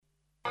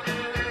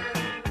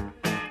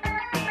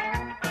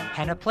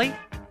panoply,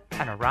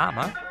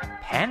 panorama,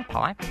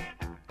 panpipe,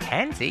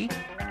 pansy,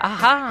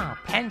 aha,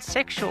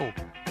 pansexual,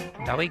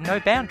 knowing no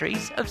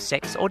boundaries of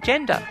sex or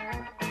gender.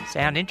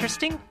 Sound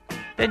interesting?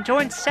 Then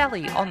join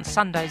Sally on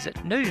Sundays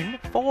at noon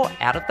for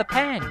Out of the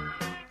Pan.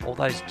 All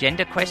those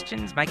gender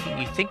questions making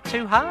you think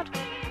too hard?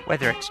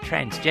 Whether it's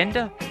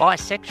transgender,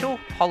 bisexual,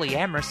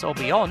 polyamorous or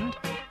beyond,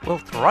 we'll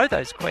throw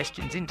those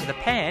questions into the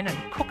pan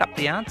and cook up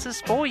the answers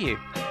for you.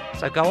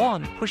 So go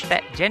on, push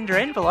that gender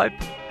envelope,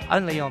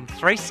 only on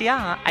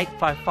 3CR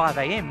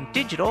 855am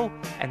digital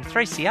and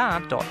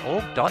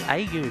 3cr.org.au.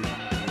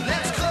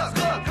 Let's cook.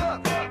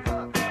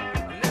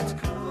 Let's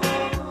cook.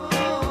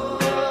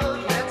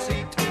 Let's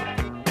eat.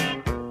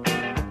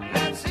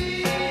 Let's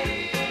eat.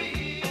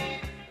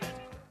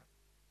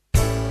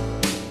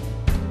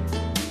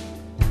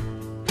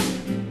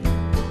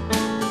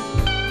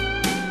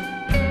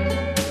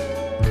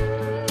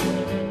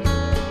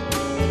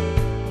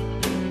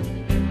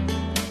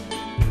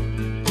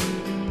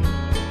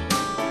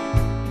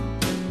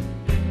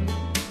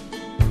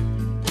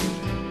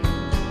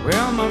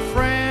 Well, my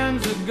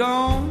friends are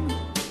gone,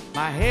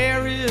 my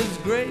hair is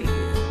gray.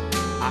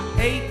 I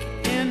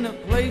ache in the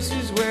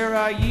places where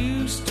I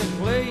used to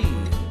play.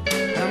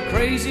 I'm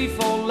crazy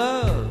for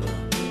love,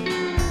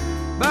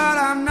 but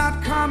I'm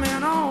not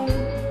coming on.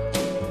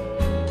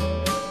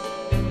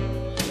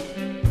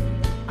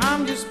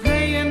 I'm just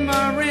paying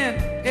my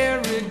rent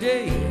every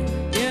day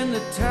in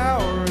the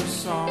Tower of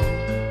Song.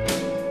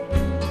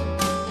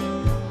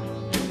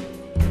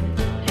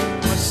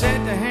 I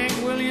said to Hank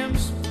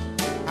Williams,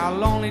 how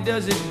lonely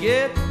does it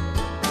get?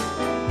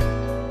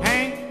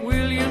 Hank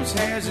Williams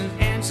hasn't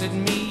answered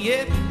me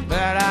yet,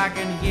 but I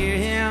can hear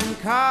him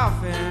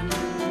coughing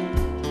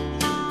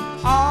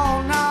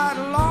all night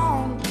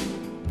long.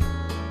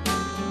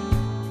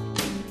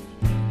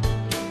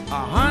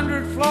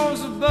 100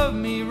 floors above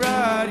me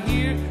right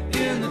here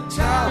in the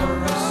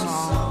Tower of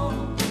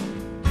Song.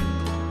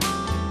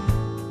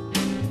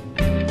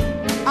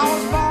 I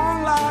was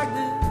born like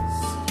this,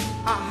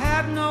 I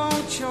had no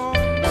choice.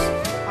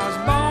 I was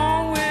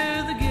born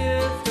with the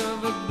gift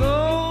of a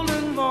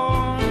golden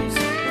voice,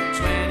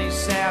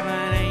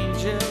 27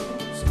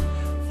 angels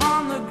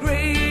from the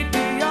great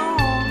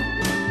beyond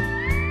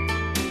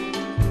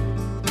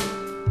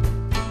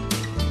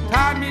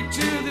tied me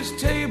to this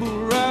table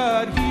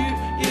right here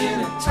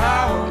in a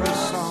Tower of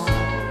Song.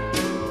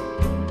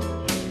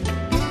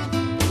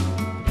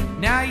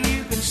 Now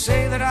you can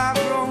say that I've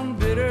grown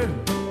bitter,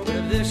 but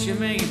of this you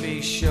may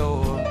be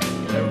sure.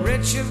 The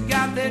rich have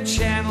got their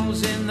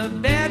channels in the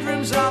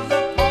bedrooms of the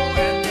poor,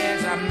 and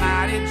there's a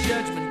mighty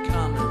judgment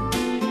coming.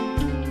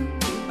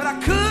 But I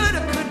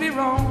could be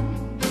wrong.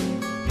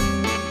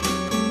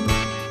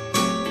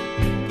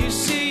 You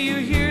see, you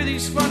hear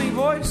these funny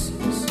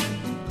voices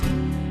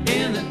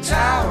in the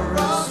Tower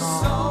of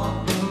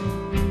Song.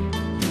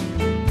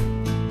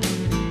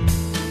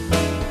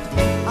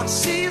 I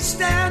see you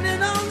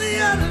standing on the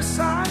other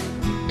side.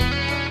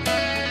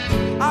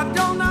 I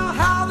don't know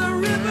how the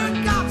river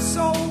got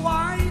so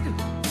wide,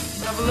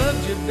 but I've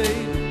loved you,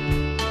 baby,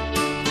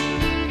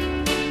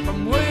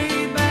 from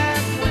way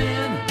back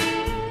when.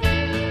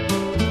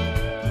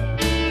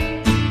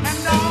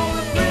 And all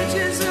the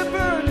bridges are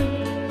burning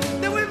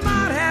that we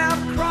might have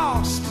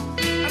crossed,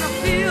 and I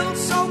feel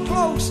so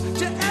close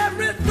to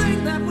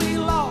everything that we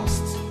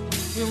lost.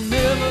 We'll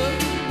never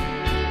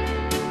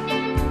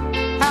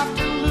have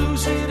to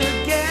lose it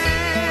again.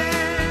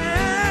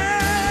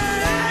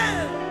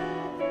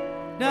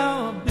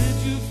 Now I bid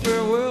you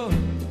farewell,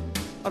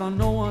 I don't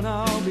know when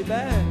I'll be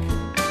back.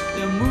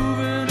 They're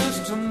moving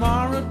us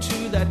tomorrow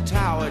to that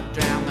tower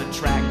down the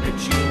track that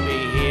you'll be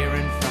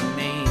hearing from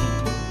me.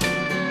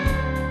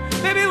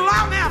 Maybe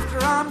long after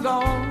I'm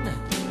gone,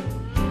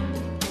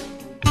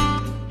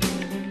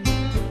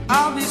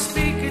 I'll be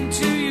speaking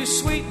to you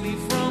sweetly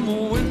from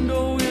a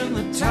window in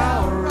the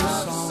Tower of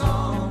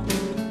Song.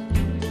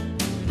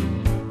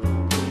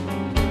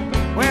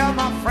 Well,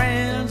 my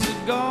friends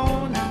are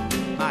gone,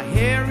 my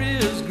hair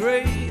is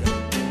gray.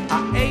 I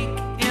ache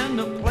in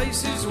the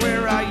places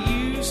where I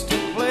used to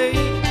play,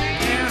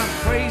 and I'm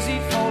crazy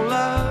for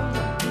love,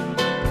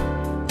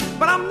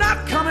 but I'm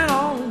not coming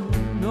home.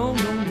 No,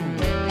 no, no.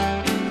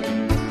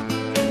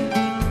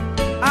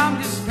 I'm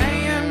just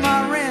paying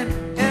my rent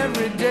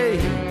every day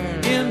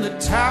in the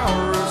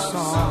Tower of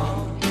Song.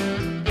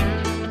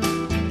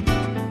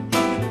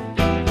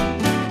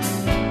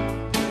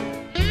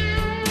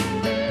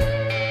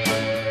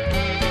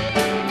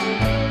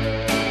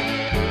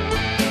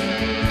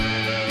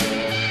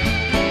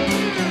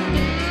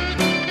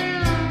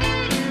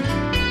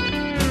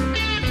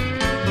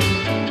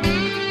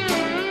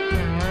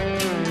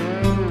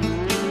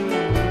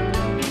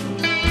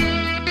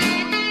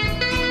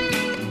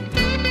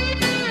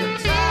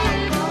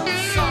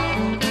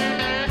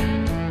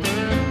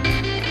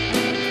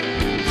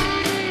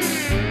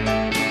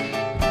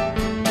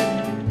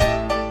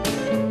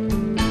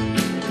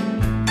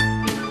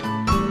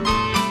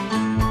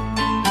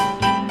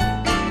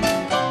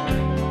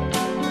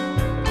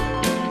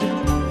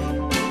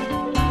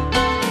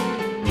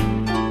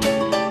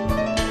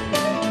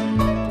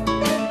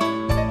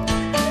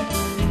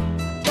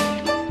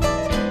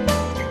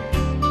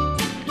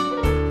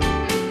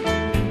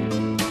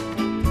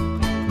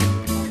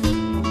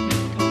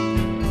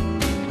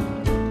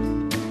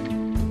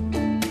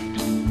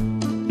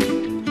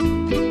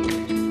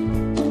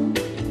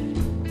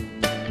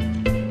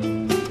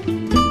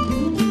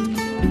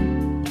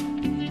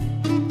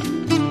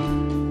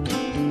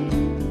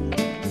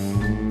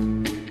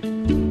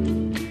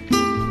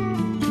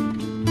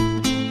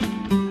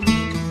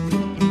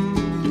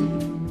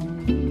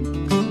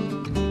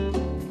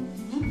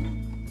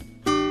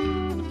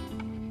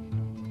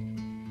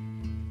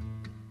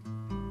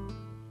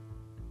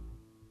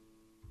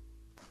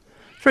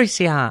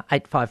 3CR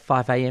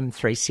 855 AM,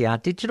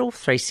 3CR Digital,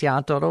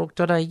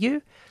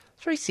 3cr.org.au,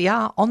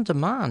 3CR On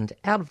Demand,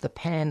 Out of the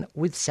Pan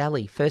with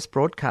Sally, first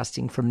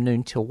broadcasting from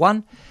noon till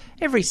 1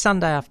 every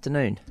Sunday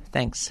afternoon.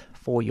 Thanks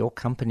for your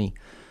company.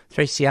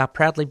 3CR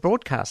proudly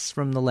broadcasts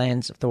from the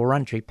lands of the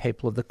Wurundjeri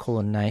people of the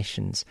Kulin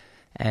Nations,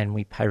 and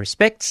we pay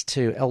respects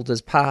to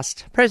elders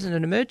past, present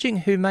and emerging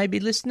who may be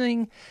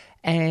listening,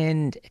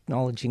 and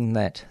acknowledging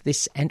that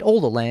this and all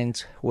the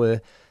lands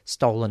were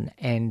stolen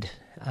and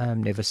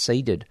never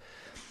ceded.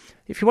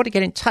 If you want to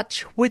get in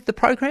touch with the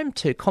program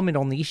to comment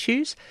on the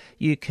issues,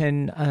 you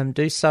can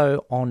do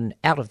so on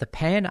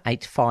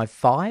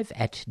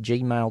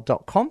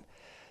outofthepan855@gmail.com.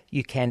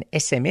 You can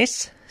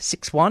SMS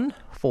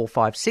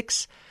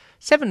 61456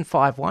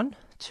 751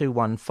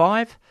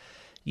 215.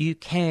 You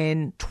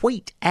can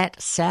tweet at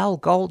Sal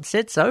Gold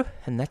Said So,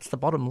 and that's the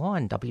bottom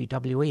line,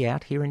 WWE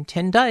out here in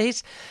 10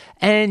 days.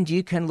 And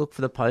you can look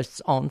for the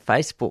posts on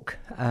Facebook,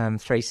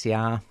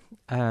 3CR,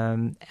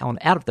 on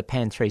Out of the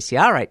Pan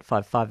 3CR,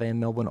 855 AM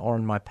Melbourne, or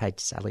on my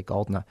page, Sally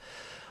Goldner.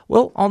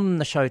 Well, on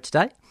the show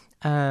today,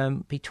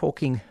 be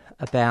talking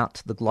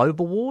about the Globe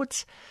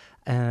Awards,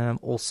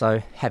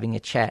 also having a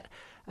chat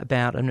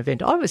about an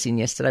event I was in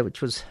yesterday,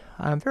 which was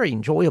very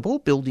enjoyable,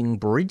 building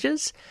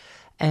bridges,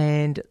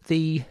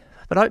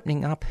 but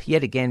opening up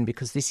yet again,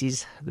 because this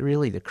is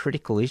really the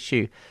critical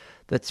issue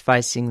that's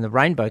facing the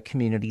rainbow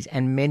communities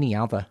and many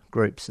other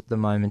groups at the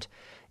moment,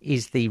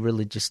 is the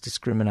religious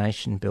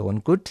discrimination bill.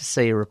 And good to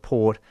see a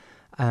report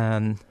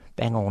bang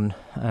on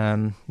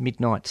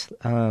midnight,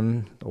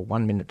 or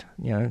 1 minute,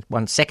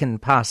 1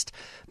 second past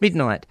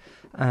midnight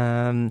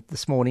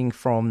this morning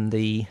from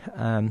the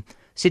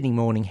Sydney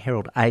Morning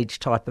Herald Age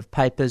type of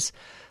papers,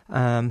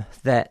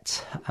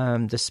 that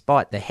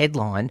despite the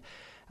headline,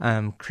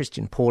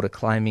 Christian Porter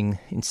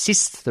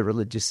insists the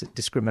religious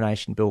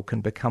discrimination bill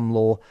can become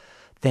law,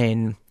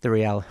 then the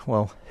reality,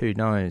 well, who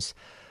knows.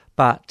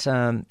 But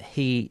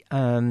he,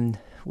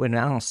 when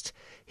asked,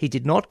 he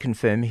did not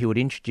confirm he would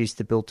introduce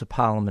the bill to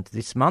Parliament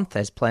this month,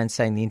 as planned,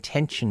 saying the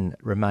intention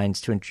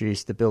remains to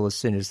introduce the bill as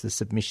soon as the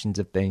submissions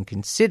have been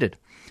considered.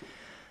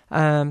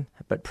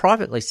 But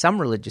privately, some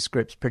religious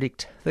groups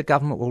predict the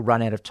government will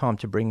run out of time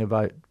to bring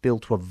a bill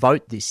to a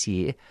vote this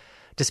year,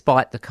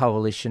 despite the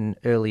coalition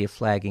earlier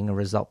flagging a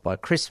result by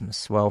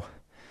Christmas. Well,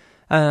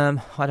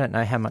 I don't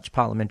know how much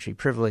parliamentary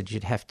privilege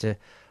you'd have to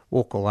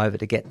walk all over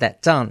to get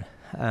that done,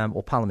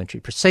 or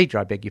parliamentary procedure,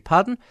 I beg your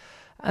pardon,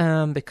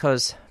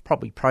 because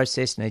probably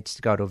process needs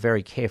to go to a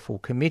very careful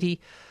committee.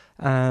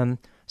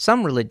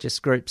 Some religious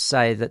groups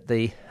say that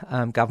the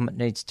government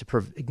needs to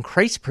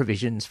increase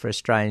provisions for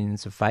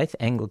Australians of faith,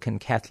 Anglican,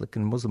 Catholic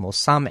and Muslim, or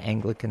some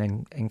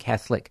Anglican and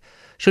Catholic.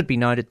 Should be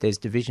noted there's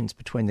divisions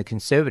between the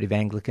conservative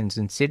Anglicans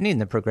in Sydney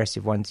and the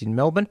progressive ones in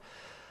Melbourne.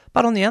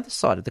 But on the other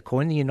side of the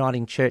coin, the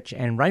Uniting Church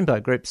and Rainbow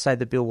groups say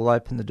the bill will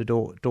open the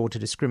door to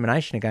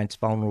discrimination against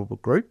vulnerable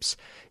groups,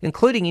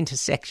 including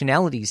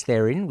intersectionalities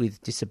therein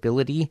with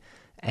disability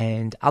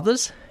and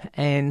others,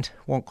 and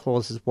want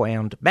clauses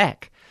wound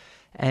back.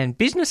 And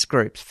business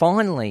groups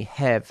finally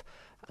have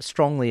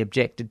strongly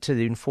objected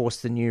to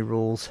enforce the new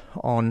rules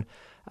on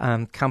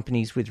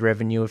companies with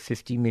revenue of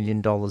 $50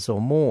 million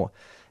or more.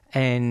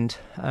 And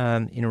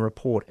in a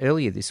report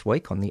earlier this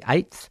week, on the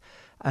 8th,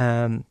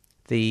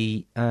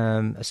 the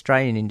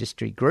Australian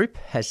Industry Group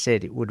has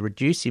said it would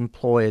reduce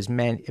employers'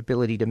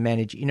 ability to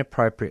manage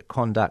inappropriate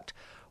conduct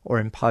or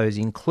impose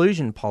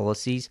inclusion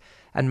policies,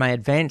 and may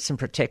advance and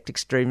protect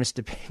extremist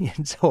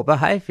opinions or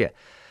behaviour.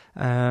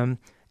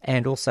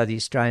 And also the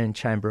Australian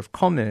Chamber of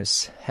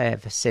Commerce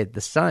have said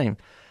the same.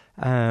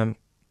 The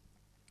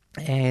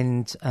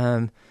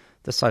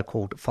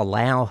so-called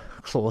Folau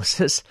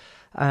clauses,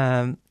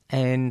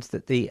 and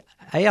that the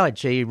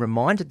AIG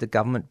reminded the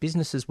government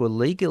businesses were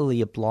legally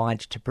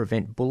obliged to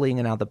prevent bullying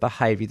and other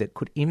behaviour that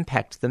could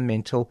impact the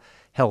mental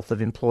health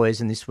of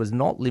employees, and this was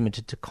not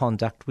limited to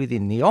conduct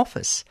within the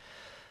office.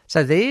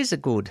 So there's a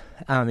good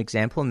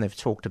example, and they've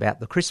talked about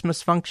the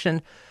Christmas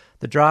function.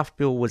 The draft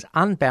bill was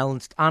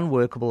unbalanced,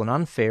 unworkable and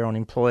unfair on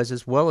employers,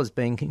 as well as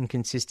being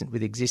inconsistent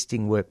with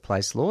existing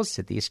workplace laws,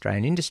 said the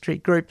Australian Industry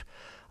Group.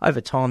 Over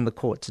time, the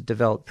courts had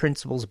developed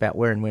principles about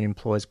where and when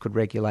employers could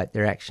regulate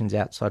their actions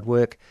outside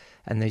work,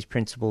 and these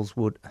principles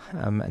would,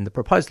 and the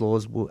proposed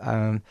laws,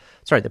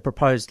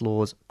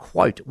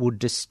 quote, would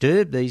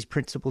disturb these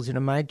principles in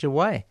a major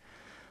way.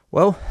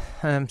 Well,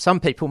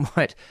 some people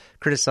might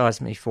criticise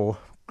me for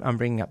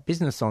bringing up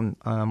business on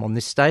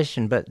this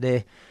station, but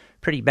they're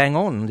pretty bang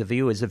on. The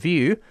view is a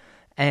view,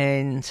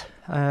 and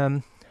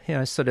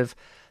sort of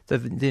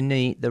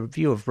the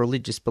view of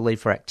religious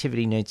belief or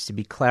activity needs to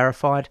be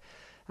clarified.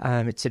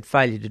 It said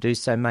failure to do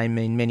so may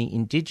mean many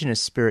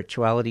indigenous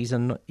spiritualities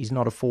is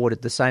not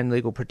afforded the same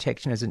legal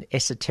protection as an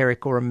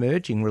esoteric or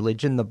emerging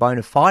religion, the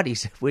bona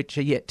fides of which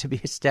are yet to be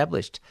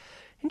established.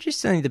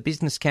 Interestingly, the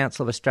Business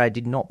Council of Australia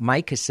did not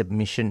make a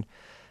submission,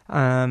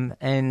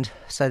 and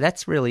so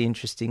that's really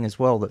interesting as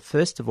well, that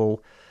first of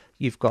all,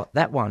 you've got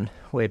that one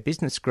where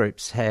business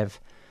groups have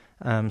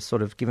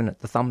sort of given it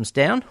the thumbs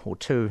down, or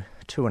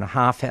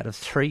 2.5 out of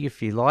 3,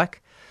 if you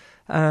like.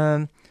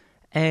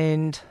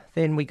 And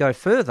then we go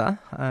further,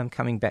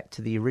 coming back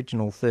to the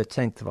original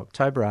 13th of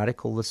October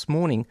article this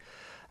morning,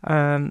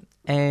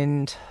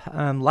 and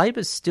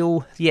Labor's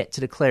still yet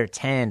to declare its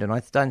hand, and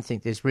I don't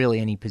think there's really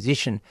any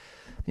position,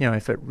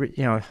 and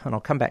I'll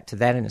come back to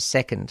that in a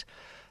second.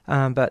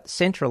 But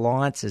Centre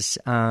Alliance's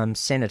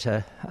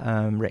Senator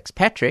Rex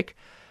Patrick,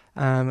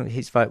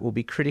 his vote will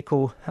be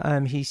critical.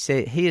 He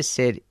has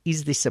said,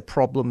 is this a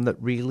problem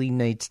that really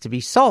needs to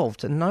be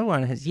solved? And no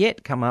one has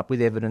yet come up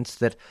with evidence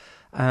that,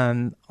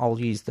 I'll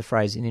use the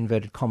phrase in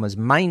inverted commas,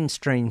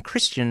 mainstream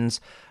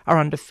Christians are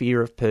under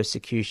fear of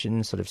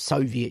persecution, sort of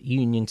Soviet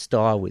Union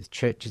style, with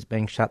churches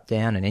being shut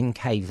down and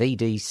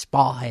NKVD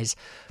spies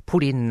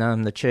put in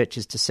the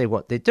churches to see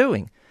what they're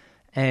doing.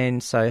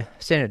 And so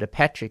Senator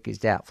Patrick is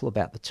doubtful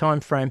about the time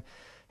frame,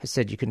 has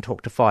said you can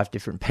talk to 5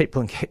 different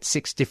people and get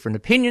 6 different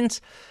opinions.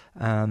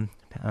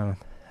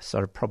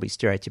 Sort of probably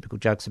stereotypical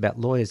jokes about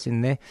lawyers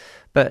in there.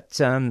 But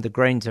the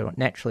Greens are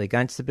naturally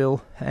against the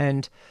bill,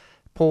 and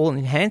Paul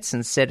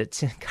Hanson said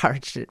it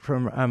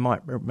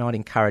might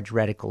encourage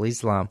radical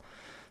Islam.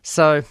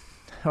 So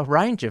a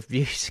range of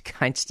views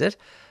against it,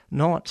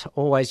 not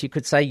always, you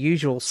could say,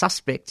 usual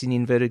suspects in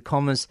inverted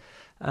commas.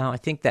 I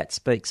think that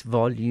speaks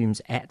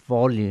volumes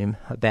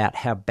about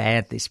how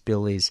bad this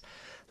bill is.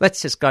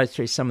 Let's just go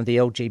through some of the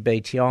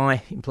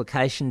LGBTI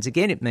implications.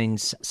 Again, it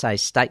means, say,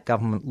 state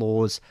government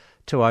laws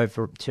to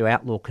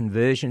outlaw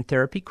conversion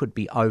therapy could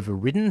be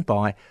overridden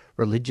by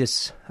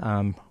religious.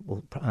 I've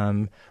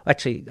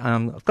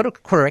got to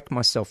correct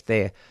myself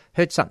there.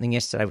 Heard something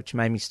yesterday which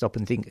made me stop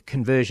and think.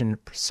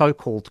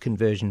 So-called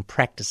conversion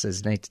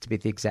practices needs to be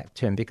the exact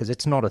term, because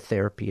it's not a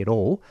therapy at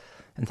all.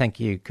 And thank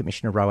you,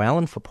 Commissioner Roe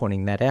Allen, for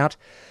pointing that out.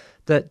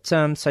 That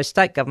so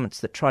state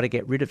governments that try to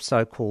get rid of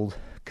so-called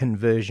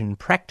conversion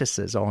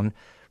practices on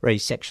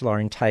sexual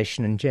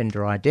orientation and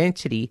gender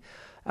identity,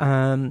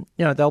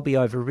 they'll be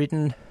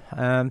overridden.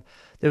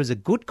 There was a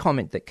good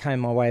comment that came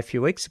my way a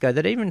few weeks ago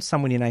that even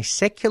someone in a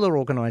secular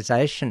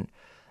organisation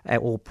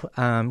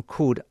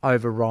could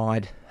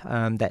override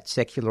that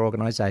secular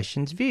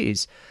organisation's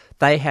views.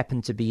 They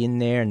happen to be in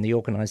there, and the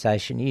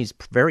organisation is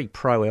very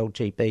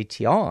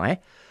pro-LGBTI,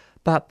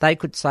 but they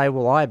could say,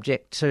 well, I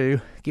object to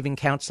giving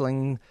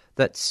counselling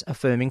that's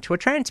affirming to a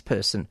trans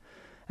person,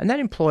 and that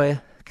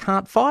employer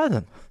can't fire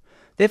them.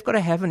 They've got to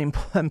have an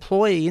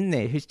employee in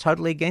there who's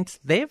totally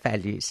against their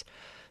values.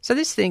 So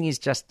this thing is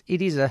given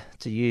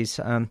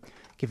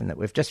that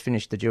we've just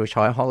finished the Jewish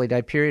high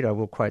holiday period, I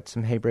will quote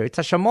some Hebrew, it's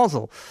a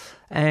shamozel,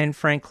 and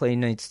frankly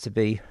needs to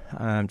be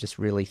just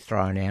really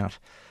thrown out.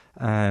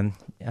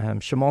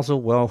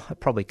 Shamozel, well, I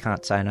probably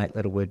can't say an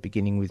 8-letter word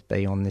beginning with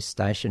B on this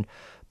station,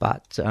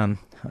 but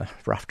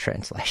rough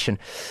translation.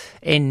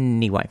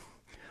 Anyway,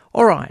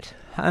 all right,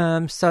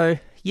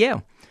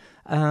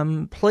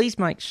 please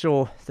make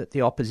sure that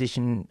the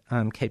opposition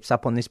keeps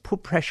up on this.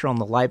 Put pressure on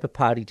the Labor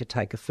Party to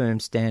take a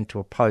firm stand to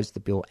oppose the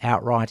bill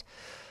outright.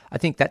 I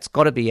think that's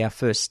got to be our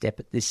first step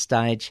at this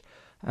stage.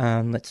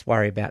 Let's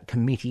worry about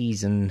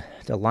committees and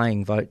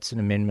delaying votes and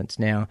amendments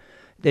now.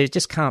 There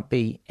just can't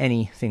be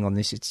anything on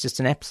this. It's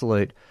just an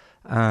absolute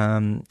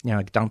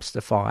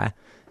dumpster fire,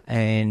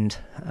 and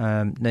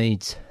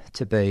needs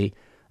to be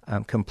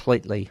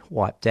completely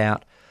wiped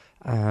out.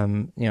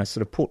 Sort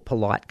of put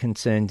polite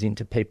concerns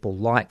into people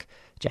like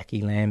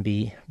Jackie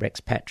Lambie, Rex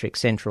Patrick,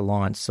 Centre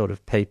Alliance sort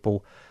of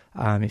people.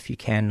 If you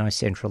can, no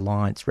Centre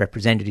Alliance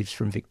representatives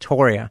from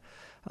Victoria.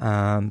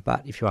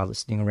 But if you are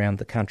listening around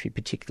the country,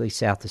 particularly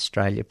South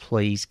Australia,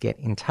 please get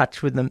in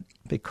touch with them,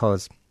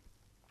 because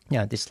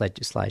this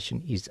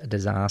legislation is a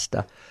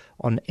disaster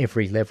on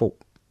every level,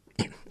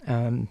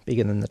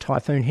 bigger than the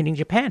typhoon hitting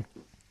Japan.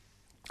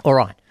 All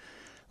right,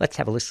 let's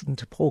have a listen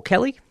to Paul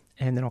Kelly,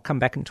 and then I'll come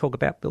back and talk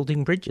about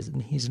building bridges.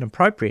 And here's an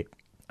appropriate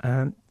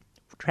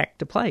track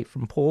to play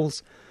from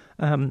Paul's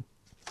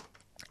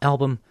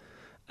album,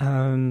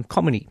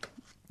 Comedy.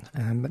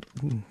 But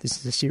this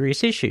is a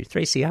serious issue.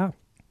 3CR,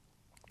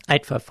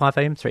 855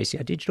 AM,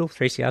 3CR Digital,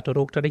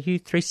 3cr.org.au,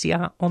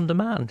 3CR On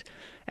Demand.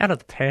 Out of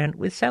the Pan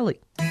with Sally.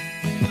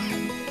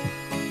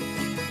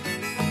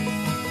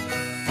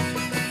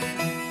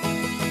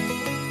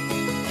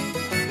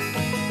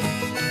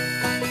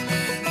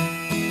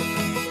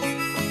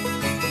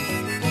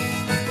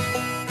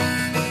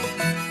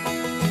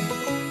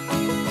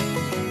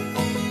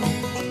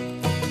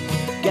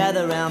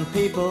 Gather round,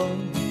 people,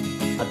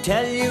 I'll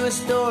tell you a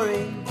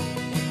story,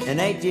 an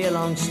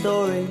 8-year-long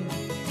story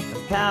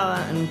of power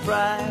and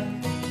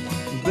pride.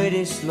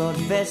 British Lord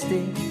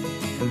Vestey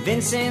and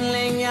Vincent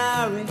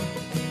Lingiari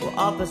were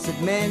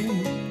opposite men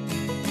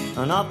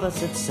on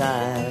opposite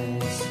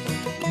sides.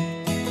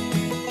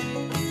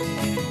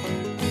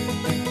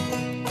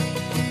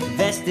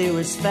 Vestey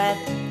was fat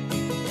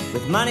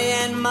with money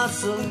and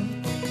muscle.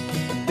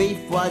 Beef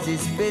was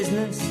his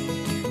business,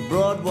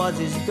 broad was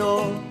his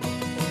door.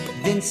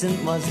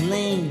 Vincent was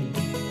lean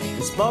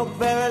and spoke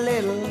very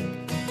little.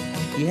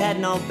 He had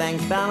no bank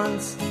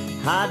balance,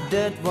 hard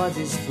dirt was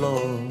his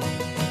floor.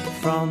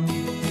 From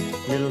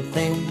little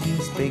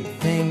things, big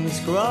things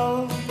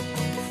grow.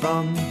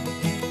 From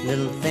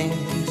little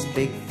things,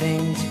 big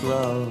things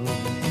grow.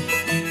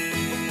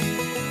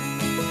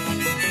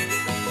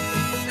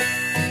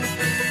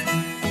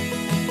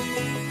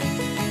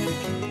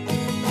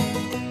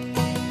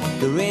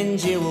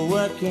 Geringi were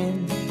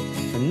working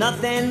for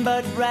nothing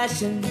but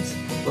rations,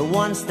 but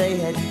once they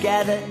had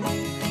gathered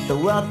the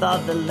wealth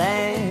of the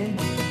land,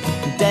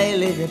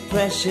 daily the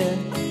pressure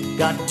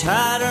got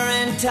tighter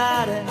and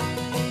tighter.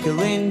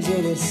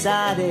 Geringi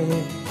decided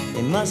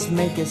they must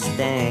make a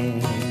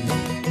stand.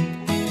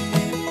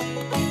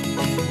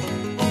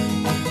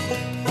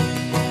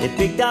 They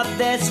picked up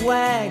their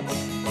swags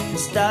and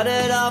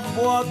started off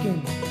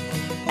walking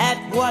at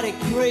Waddy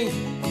Creek.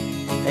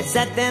 They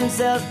sat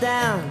themselves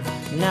down.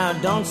 Now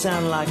it don't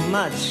sound like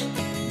much,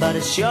 but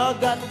it sure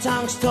got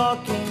tongues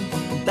talking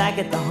back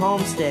at the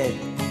homestead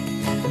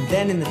and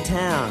then in the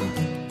town.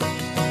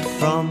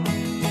 From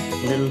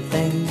little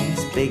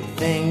things, big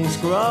things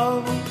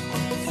grow.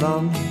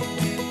 From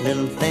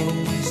little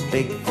things,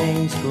 big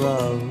things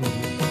grow.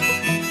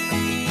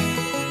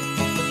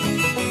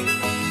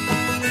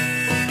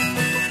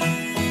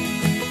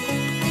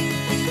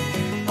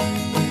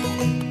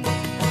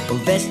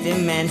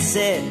 Vesting man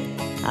said,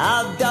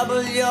 I'll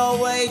double your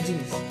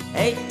wages,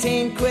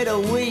 18 quid a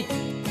week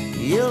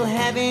you'll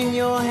have in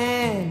your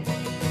hand.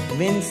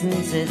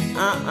 Vincent said,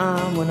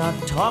 we're not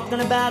talking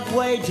about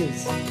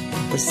wages.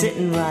 We're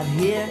sitting right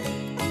here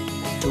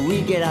till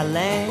we get our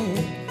land.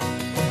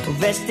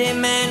 Vesting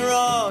man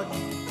roared,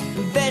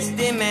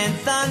 vesting man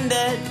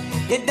thundered.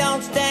 You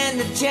don't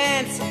stand a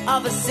chance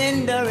of a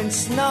cinder in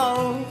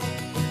snow.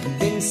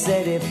 Vince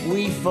said, if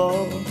we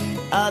fall,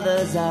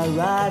 others are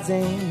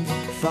rising.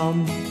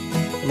 From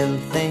little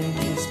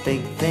things,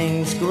 big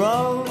things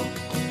grow.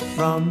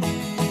 From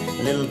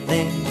little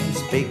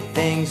things, big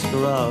things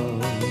grow.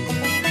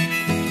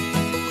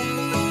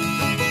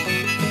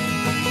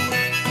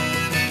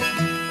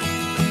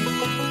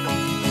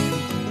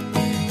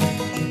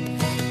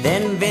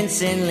 Then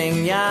Vincent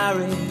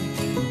Lingyari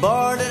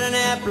boarded an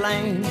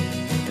airplane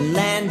and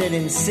landed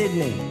in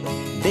Sydney,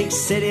 big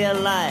city of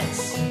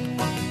lights.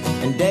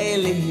 And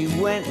daily he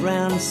went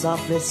round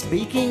softly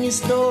speaking his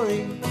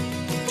story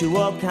to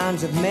all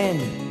kinds of men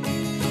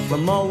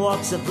from all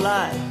walks of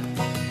life.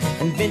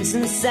 And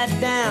Vincent sat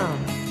down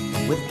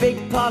with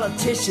big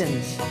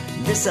politicians.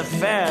 This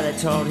affair, they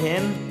told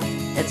him,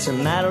 it's a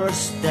matter of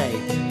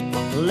state.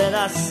 Let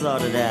us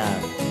sort it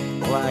out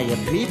while your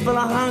people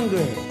are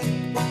hungry.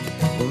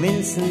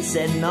 Vincent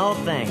said, no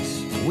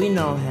thanks, we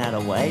know how to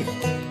wait.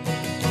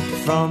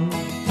 From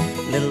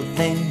little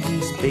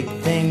things, big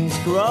things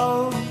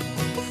grow.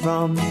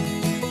 From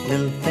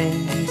little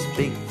things,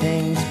 big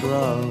things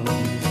grow.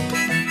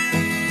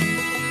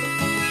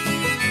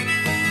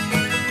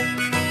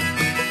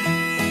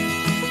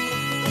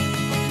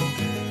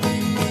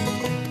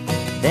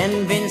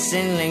 Then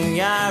Vincent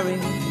Lingyari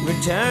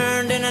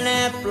returned in an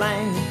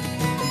airplane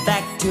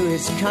back to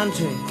his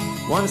country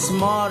once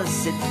more to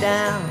sit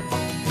down.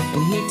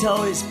 And he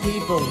told his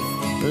people,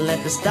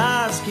 let the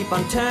stars keep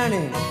on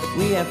turning.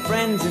 We have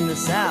friends in the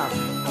South,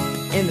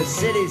 in the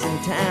cities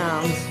and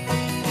towns.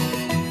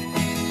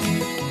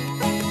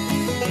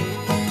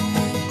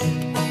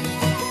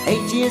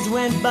 Eight years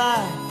went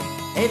by,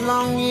 8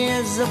 long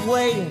years of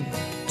waiting,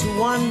 till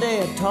one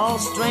day a tall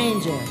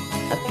stranger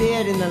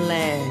appeared in the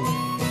land.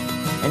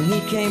 And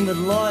he came with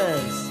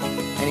lawyers,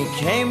 and he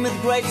came with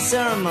great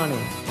ceremony,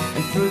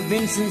 and through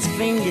Vincent's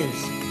fingers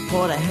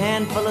poured a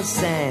handful of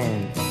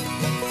sand.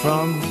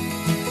 From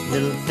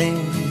little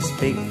things,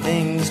 big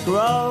things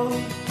grow.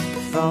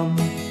 From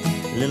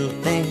little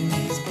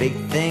things, big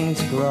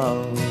things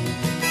grow.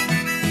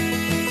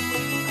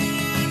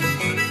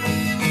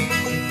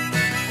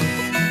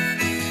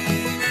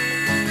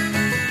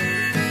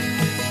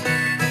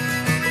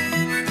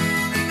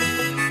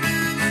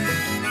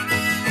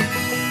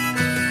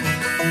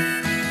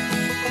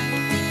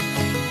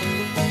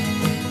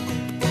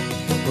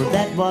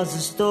 That was the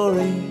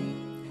story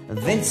of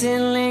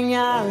Vincent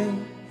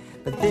Lingyari,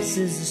 but this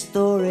is the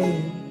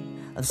story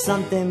of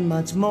something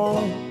much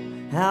more.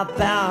 How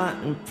power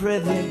and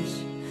privilege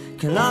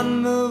can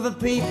unmove a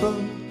people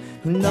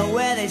who know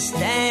where they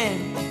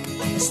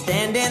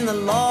stand in the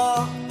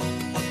law.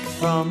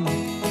 From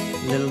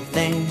little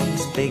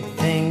things, big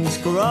things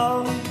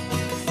grow.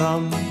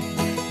 From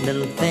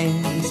little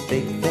things,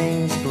 big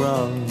things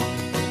grow.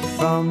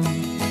 From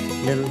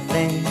little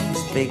things,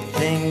 big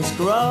things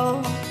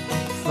grow.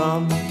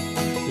 From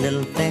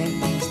little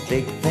things,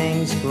 big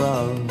things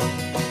grow.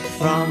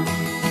 From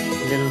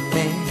little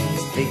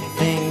things, big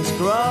things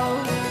grow.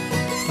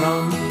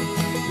 From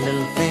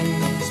little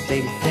things,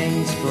 big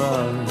things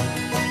grow.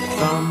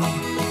 From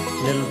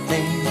little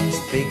things,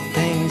 big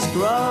things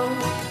grow.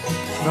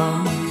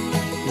 From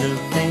little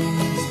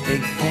things,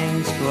 big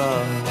things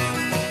grow.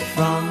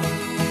 From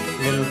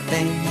little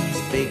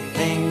things, big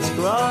things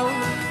grow.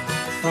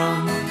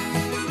 From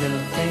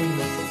little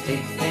things,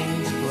 big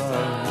things grow.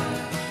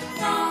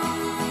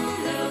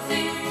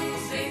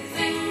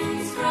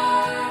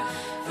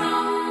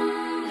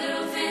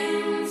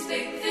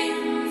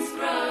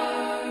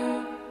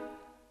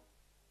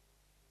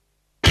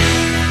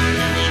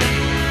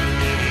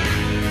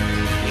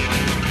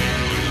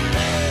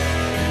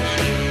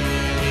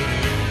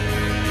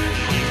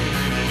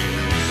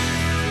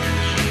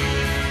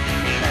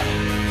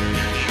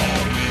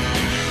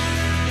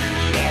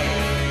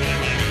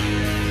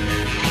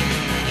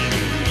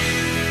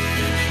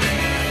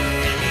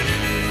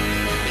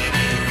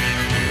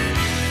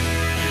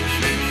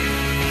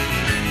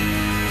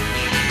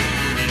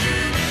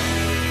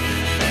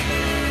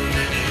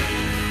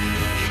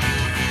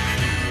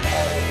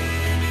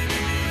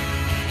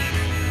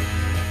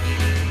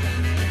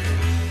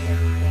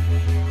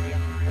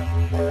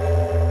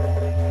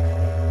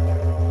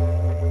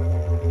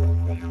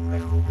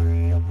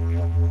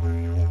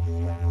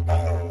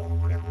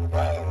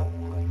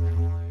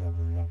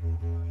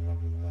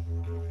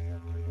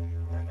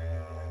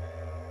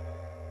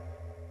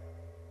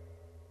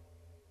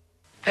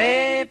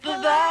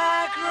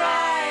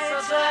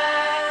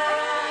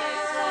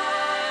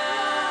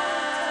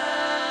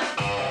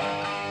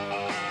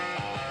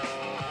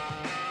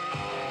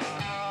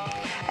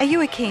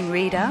 you a keen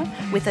reader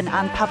with an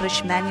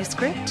unpublished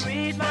manuscript?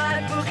 Read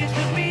my book, it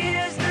took me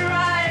years to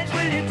write.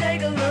 Will you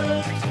take a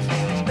look?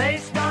 It's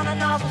based on a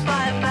novel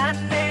by a man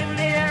named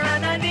Lear,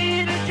 and I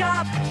need a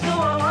job, so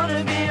I want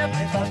to be a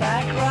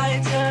paperback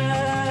writer.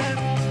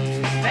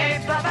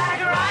 Paperback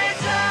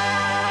writer.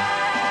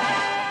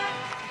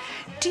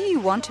 Do you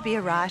want to be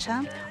a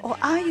writer, or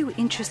are you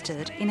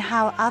interested in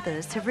how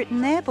others have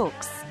written their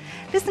books?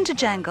 Listen to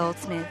Jan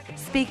Goldsmith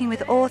speaking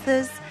with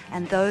authors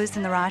and those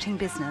in the writing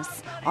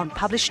business on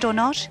Published or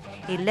Not,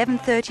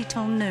 11:30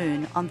 till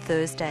noon on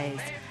Thursdays,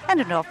 and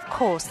of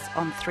course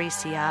on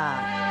 3CR.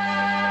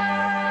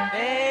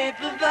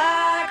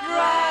 Paperback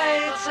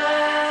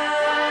writer.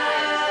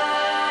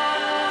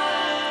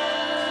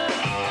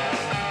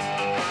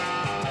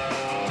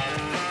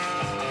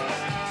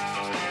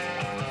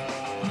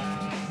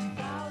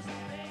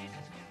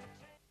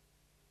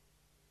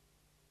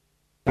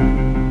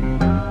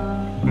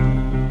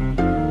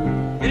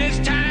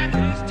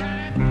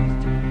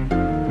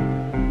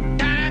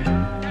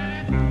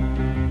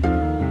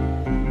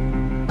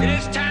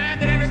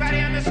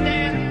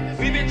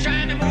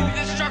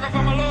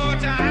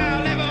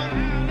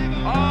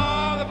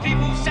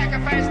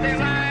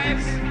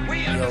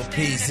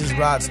 Peace, this is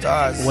Rod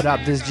Stars. What up,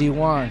 this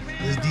G1.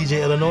 This is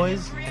DJ Illinois.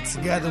 And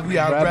together we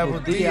are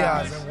Rebel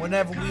Diaz. And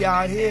whenever we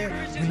out here,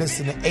 we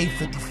listen to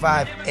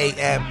 8:55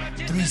 a.m.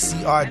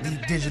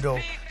 3CRD Digital,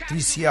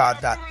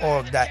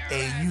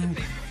 3cr.org.au.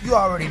 You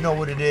already know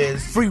what it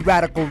is. Free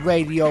Radical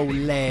Radio,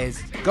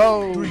 let's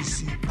go.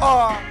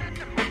 3CR.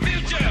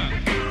 Future.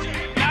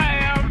 I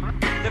am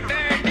the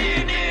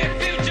very near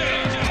future.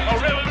 A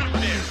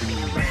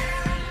revolutionary.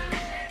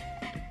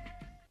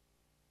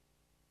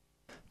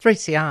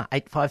 3CR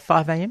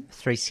 855 AM,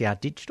 3CR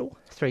Digital,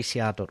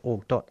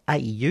 3cr.org.au,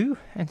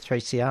 and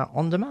 3CR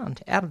On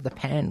Demand, Out of the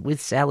Pan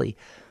with Sally.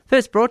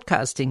 First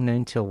broadcasting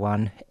noon till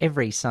 1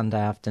 every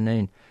Sunday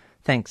afternoon.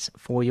 Thanks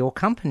for your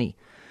company.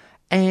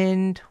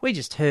 And we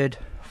just heard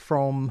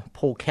from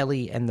Paul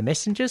Kelly and the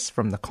Messengers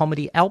from the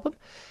comedy album,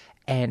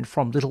 and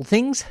from Little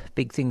Things,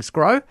 Big Things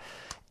Grow.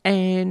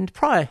 And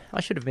prior,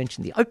 I should have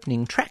mentioned the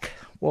opening track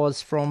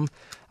was from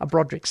a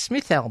Broderick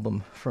Smith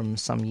album from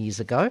some years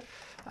ago,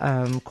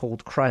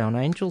 called Crayon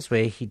Angels,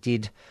 where he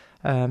did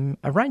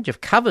a range of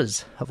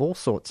covers of all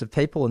sorts of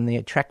people, and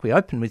the track we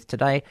opened with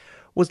today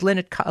was a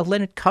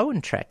Leonard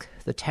Cohen track,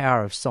 The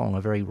Tower of Song,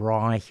 a very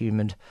wry,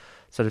 humid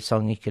sort of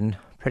song. You can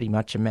pretty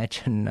much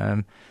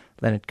imagine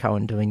Leonard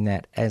Cohen doing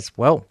that as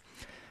well.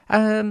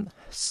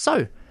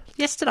 So,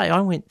 yesterday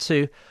I went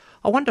to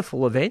a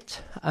wonderful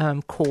event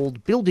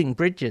called Building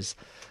Bridges,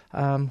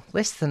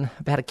 less than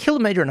about 1.5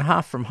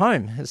 kilometres from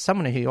home. As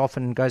someone who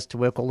often goes to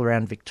work all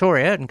around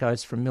Victoria and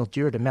goes from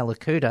Mildura to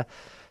Mallacoota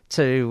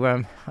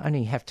to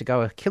only have to go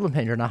 1.5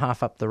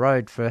 kilometres up the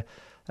road for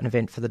an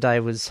event for the day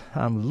was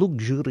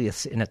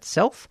luxurious in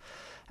itself.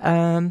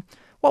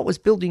 What was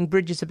Building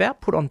Bridges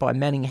about? Put on by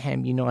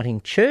Manningham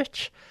Uniting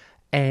Church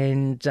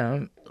and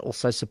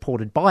also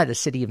supported by the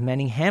City of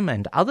Manningham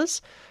and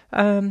others.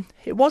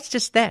 It was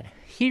just that,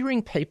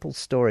 hearing people's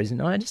stories,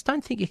 and I just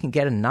don't think you can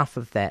get enough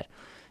of that.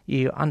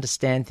 You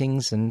understand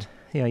things and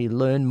you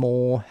learn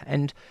more,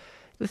 and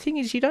the thing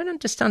is you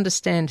don't just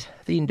understand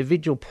the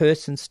individual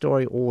person's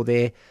story or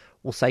their,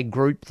 we'll say,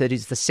 group that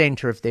is the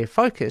centre of their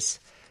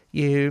focus.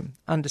 You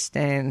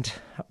understand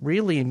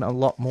really a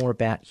lot more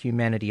about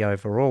humanity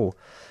overall.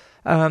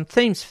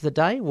 Themes for the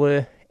day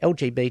were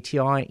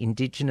LGBTI,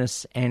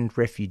 Indigenous and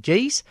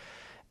refugees,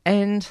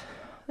 and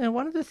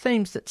one of the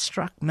themes that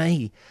struck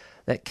me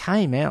that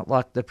came out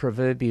like the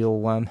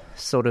proverbial I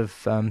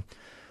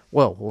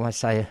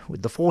say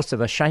with the force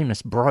of a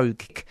Seamus bro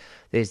kick,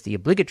 there's the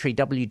obligatory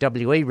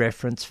WWE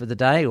reference for the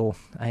day, or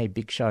a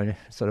Big Show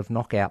sort of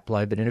knockout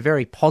blow, but in a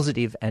very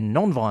positive and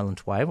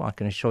non-violent way, I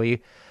can assure you,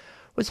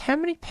 was how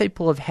many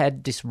people have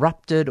had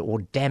disrupted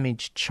or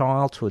damaged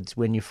childhoods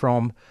when you're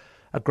from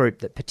a group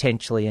that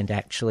potentially and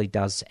actually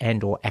does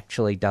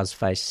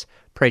face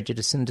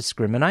prejudice and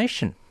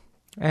discrimination.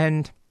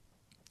 And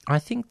I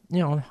think,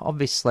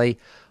 obviously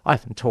I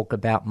often talk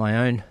about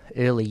my own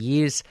early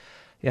years,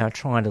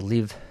 trying to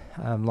live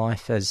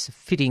life as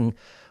fitting,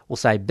 we'll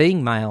say,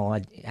 being male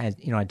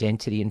in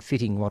identity and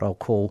fitting what I'll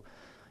call,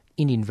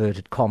 in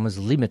inverted commas,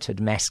 limited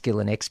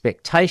masculine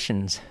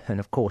expectations. And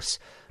of course,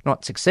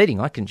 not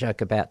succeeding. I can joke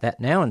about that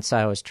now and say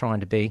I was trying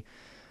to be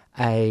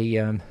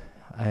a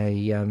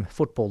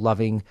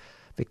football-loving,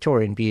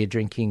 Victorian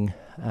beer-drinking,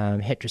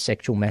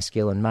 heterosexual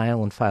masculine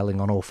male and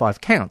failing on all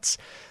 5 counts,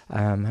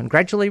 and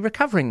gradually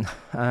recovering.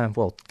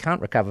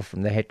 Can't recover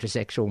from the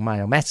heterosexual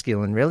male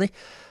masculine, really,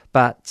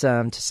 but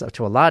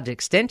to a large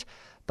extent.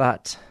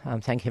 But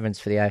thank heavens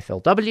for the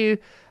AFLW.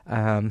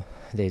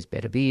 There's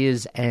better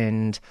beers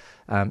and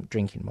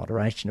drink in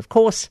moderation, of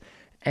course.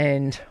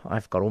 And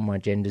I've got all my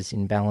genders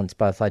in balance,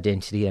 both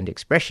identity and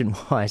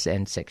expression-wise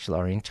and sexual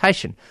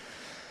orientation.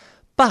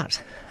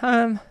 But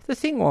the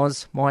thing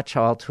was, my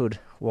childhood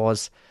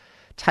was,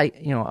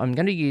 I'm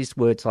going to use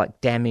words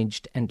like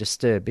damaged and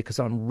disturbed because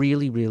I'm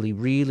really, really,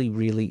 really,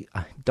 really,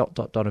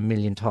 a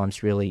million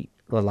times really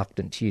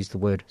reluctant to use the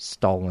word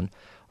stolen.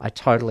 I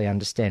totally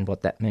understand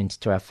what that means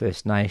to our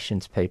First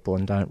Nations people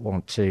and don't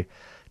want to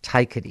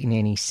take it in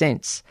any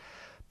sense.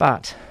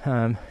 But,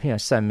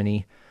 so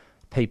many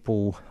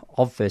people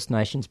of First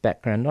Nations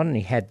background not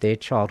only had their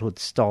childhood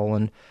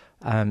stolen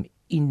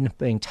in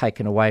being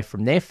taken away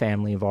from their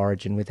family of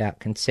origin without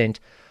consent,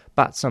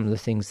 but some of the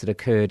things that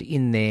occurred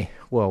in the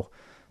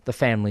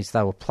families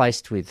they were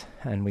placed with.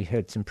 And we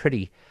heard some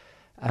pretty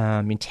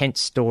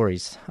intense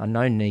stories.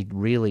 No need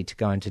really to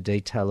go into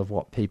detail of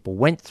what people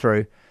went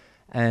through.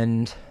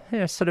 And,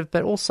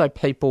 but also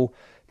people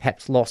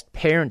perhaps lost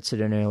parents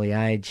at an early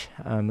age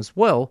as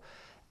well,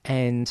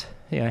 and,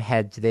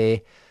 had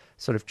their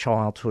sort of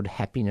childhood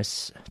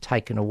happiness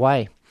taken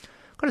away.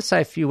 I've got to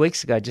say, a few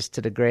weeks ago, just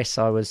to digress,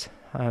 I was,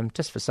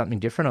 just for something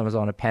different, I was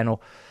on a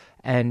panel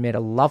and met a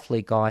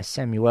lovely guy,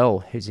 Samuel,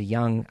 who's a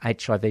young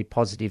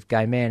HIV-positive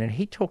gay man, and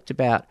he talked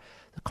about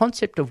the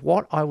concept of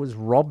what I was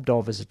robbed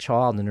of as a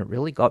child, and it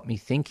really got me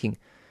thinking.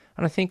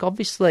 And I think,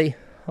 obviously,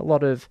 a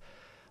lot of,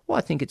 I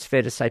think it's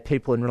fair to say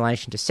people in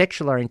relation to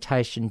sexual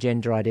orientation,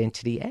 gender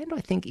identity, and I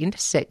think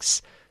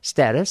intersex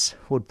status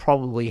would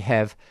probably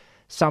have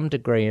some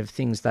degree of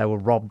things they were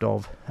robbed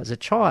of as a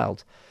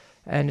child.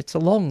 And it's a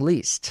long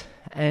list.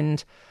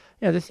 And,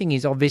 the thing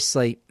is,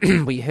 obviously,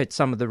 we heard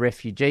some of the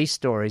refugee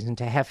stories, and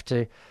to have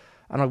to,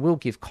 and I will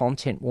give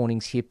content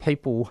warnings here,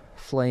 people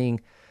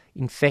fleeing,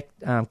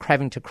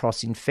 craving to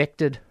cross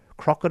infected,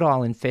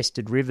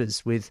 crocodile-infested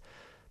rivers with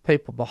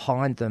people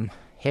behind them,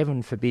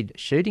 heaven forbid,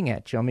 shooting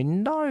at you.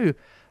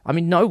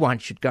 No one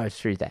should go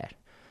through that,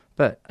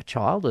 but a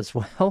child as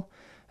well.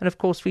 And of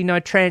course, we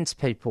know trans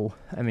people,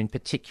 in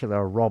particular,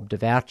 are robbed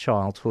of our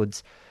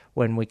childhoods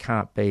when we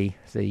can't be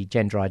the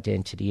gender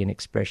identity and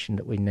expression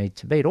that we need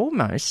to be. It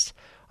almost,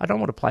 I don't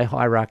want to play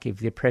hierarchy of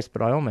the oppressed,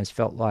 but I almost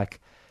felt like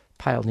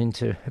paled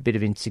into a bit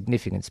of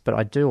insignificance. But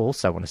I do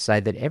also want to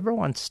say that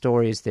everyone's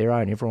story is their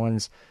own,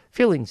 everyone's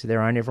feelings are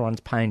their own, everyone's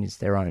pain is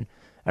their own,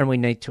 and we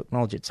need to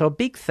acknowledge it. So a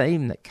big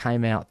theme that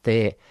came out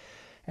there,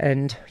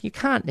 and you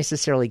can't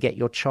necessarily get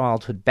your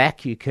childhood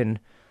back. You can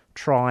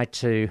try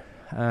to,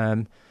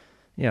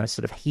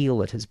 sort of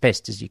heal it as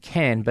best as you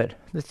can, but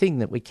the thing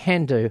that we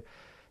can do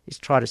is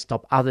try to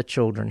stop other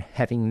children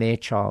having their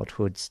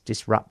childhoods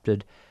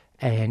disrupted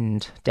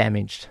and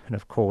damaged. And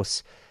of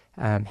course,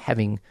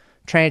 having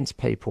trans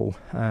people,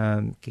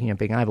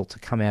 being able to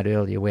come out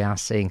earlier, we are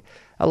seeing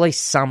at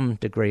least some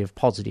degree of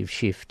positive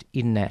shift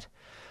in that.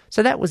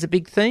 So that was a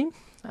big theme.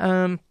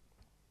 I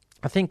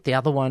think the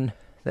other one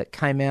that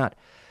came out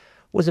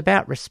was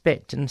about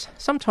respect. And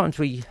sometimes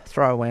we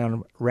throw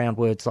around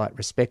words like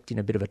respect in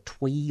a bit of a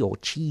twee or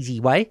cheesy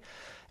way,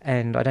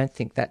 and I don't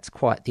think that's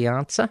quite the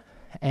answer.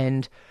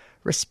 And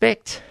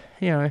respect,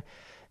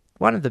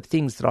 one of the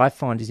things that I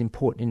find is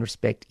important in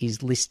respect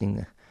is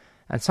listening.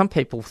 And some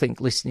people think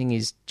listening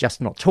is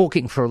just not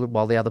talking for a little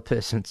while the other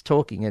person's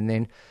talking. And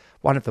then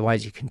one of the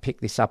ways you can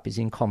pick this up is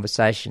in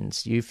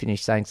conversations. You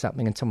finish saying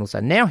something and someone will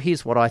say, now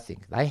here's what I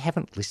think. They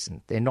haven't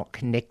listened. They're not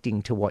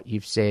connecting to what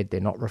you've said. They're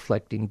not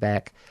reflecting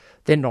back.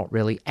 They're not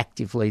really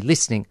actively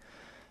listening.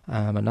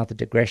 Another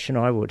digression,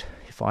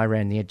 if I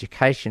ran the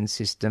education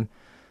system,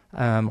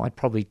 I'd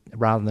probably,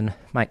 rather than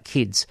make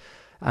kids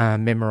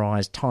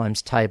memorise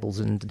times tables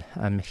and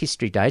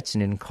history dates,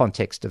 and in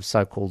context of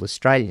so-called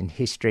Australian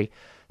history,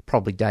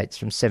 probably dates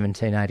from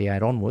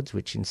 1788 onwards,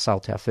 which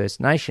insult our First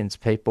Nations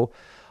people,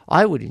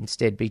 I would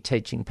instead be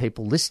teaching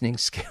people listening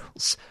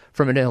skills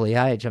from an early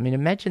age.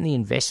 Imagine the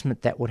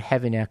investment that would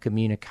have in our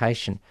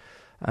communication,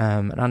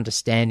 an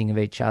understanding of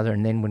each other,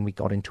 and then when we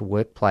got into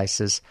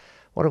workplaces,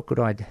 what a good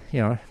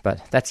idea,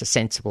 but that's a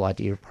sensible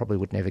idea, probably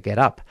would never get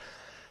up.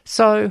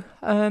 So,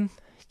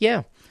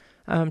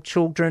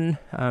 children,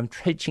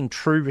 teaching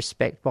true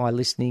respect by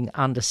listening,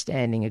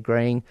 understanding,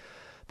 agreeing.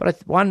 But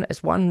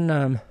as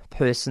one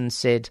person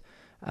said,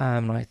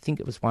 I think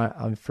it was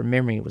from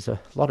memory, it was a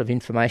lot of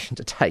information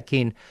to take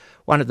in.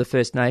 One of the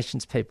First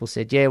Nations people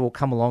said, we'll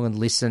come along and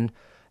listen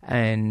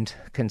and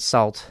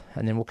consult,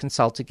 and then we'll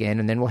consult again,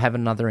 and then we'll have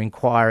another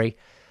inquiry.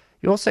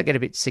 You also get a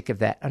bit sick of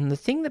that. And the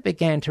thing that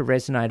began to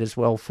resonate as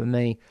well for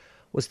me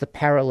was the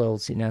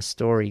parallels in our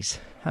stories.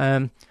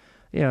 So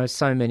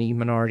many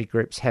minority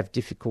groups have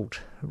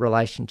difficult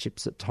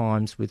relationships at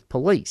times with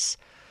police.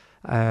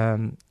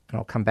 And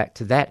I'll come back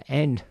to that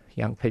and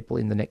young people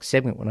in the next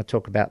segment when I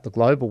talk about the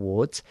global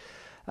wards.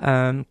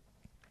 That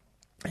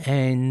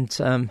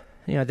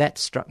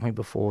struck me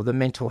before, the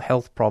mental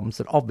health problems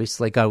that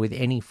obviously go with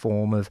any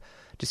form of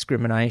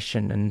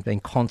discrimination and being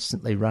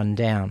constantly run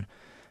down.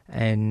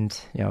 And,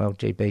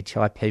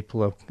 LGBTI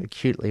people are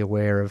acutely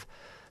aware of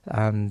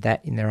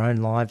that in their own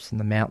lives and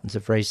the mountains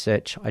of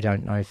research. I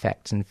don't know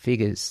facts and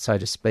figures, so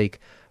to speak,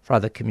 for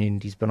other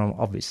communities, but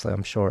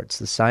I'm sure it's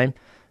the same,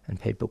 and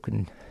people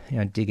can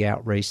dig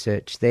out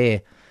research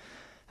there.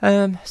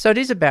 So it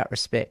is about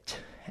respect.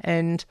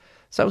 And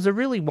so it was a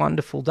really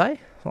wonderful day,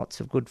 lots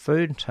of good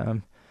food,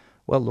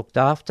 well looked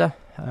after,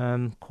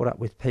 caught up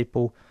with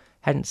people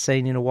hadn't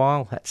seen in a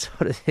while, that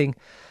sort of thing.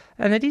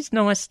 And it is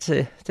nice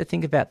to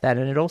think about that,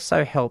 and it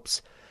also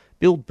helps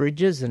build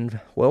bridges, and,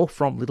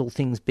 from little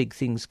things, big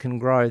things can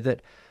grow,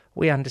 that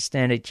we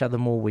understand each other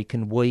more, we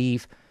can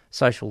weave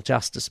social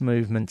justice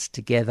movements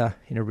together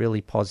in a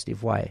really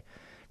positive way.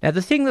 Now,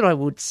 the thing that I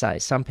would say,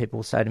 some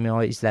people say to me, oh,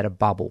 is that a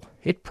bubble?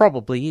 It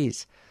probably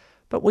is.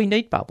 But we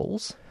need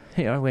bubbles.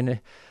 You know,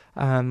 when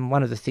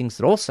one of the things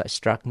that also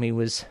struck me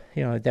was,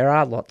 you know, there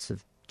are lots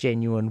of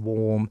genuine,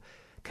 warm,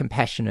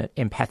 compassionate,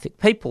 empathic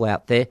people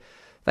out there.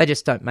 They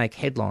just don't make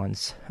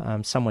headlines.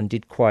 Someone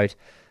did quote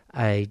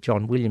a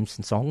John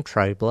Williamson song,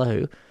 True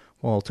Blue.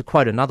 Well, to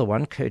quote another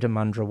one,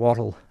 Cootamundra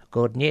Wattle,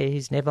 God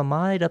news never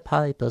made a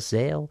paper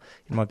sell,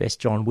 in my best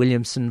John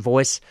Williamson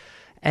voice.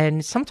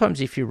 And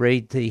sometimes if you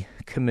read the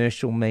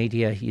commercial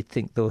media, you'd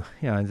think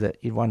that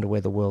you'd wonder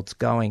where the world's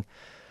going.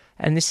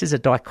 And this is a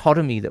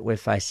dichotomy that we're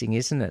facing,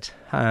 isn't it?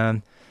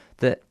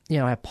 That, you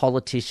know, our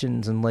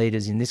politicians and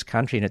leaders in this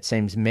country, and it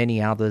seems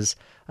many others,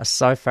 are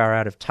so far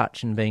out of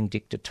touch and being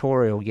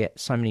dictatorial, yet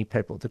so many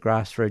people at the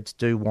grassroots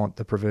do want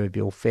the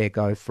proverbial fair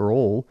go for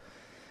all.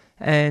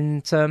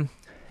 And, you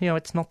know,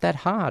 it's not that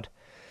hard.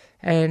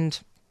 And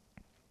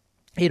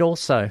it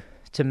also,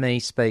 to me,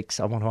 speaks,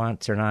 I want to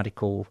answer an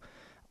article,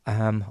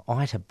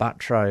 Ita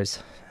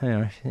Buttrose, you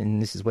know,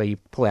 and this is where you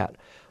pull out,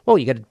 well,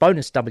 you get a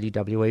bonus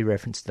WWE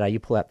reference today, you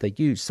pull out the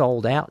 "You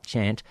Sold Out"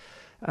 chant,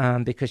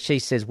 because she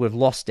says we've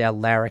lost our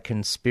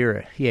larrikin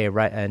spirit. Yeah,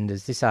 right, and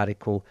there's this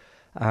article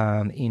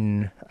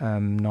in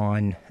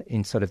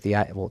sort of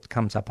it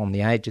comes up on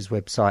the Ages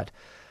website,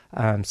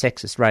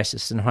 sexist,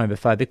 racist and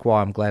homophobic,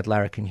 Why I'm Glad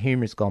Larrikin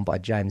Humour is Gone, by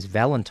James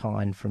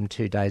Valentine from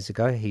 2 days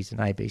ago. He's an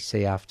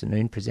ABC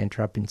afternoon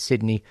presenter up in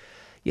Sydney.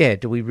 Yeah,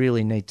 do we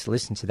really need to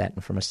listen to that?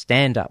 And from a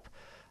stand-up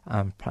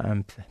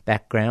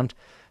background,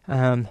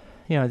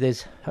 you know,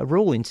 there's a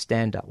rule in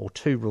stand-up, or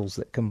two rules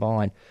that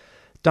combine.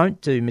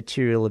 Don't do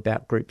material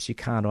about groups you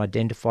can't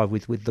identify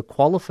with the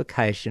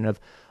qualification of,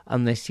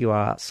 unless you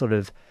are sort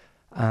of,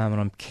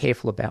 and I'm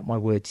careful about my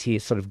words here,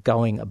 sort of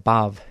going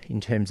above in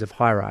terms of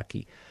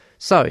hierarchy.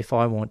 So if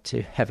I want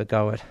to have a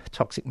go at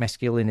toxic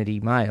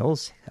masculinity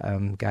males,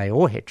 gay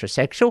or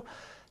heterosexual,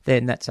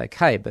 then that's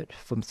okay. But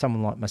for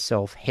someone like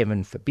myself,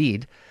 heaven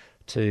forbid,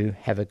 to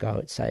have a go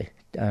at, say,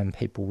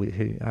 people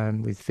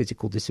with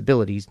physical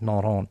disabilities,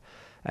 not on.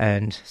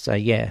 And so,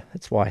 yeah,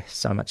 that's why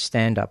so much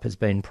stand-up has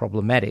been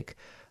problematic,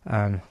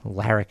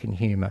 larrikin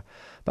humour.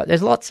 But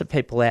there's lots of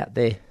people out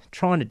there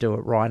trying to do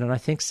it right, and I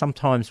think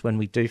sometimes when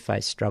we do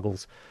face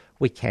struggles,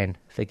 we can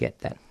forget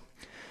that.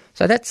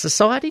 So that's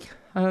society.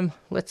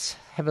 Let's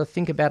have a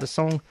think about a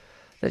song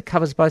that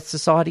covers both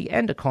society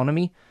and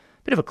economy.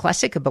 Bit of a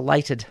classic, a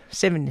belated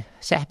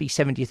happy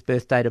 70th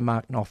birthday to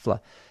Mark Knopfler,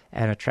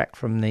 and a track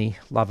from the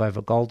Love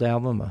Over Gold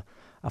album,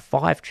 a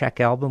 5-track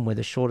album where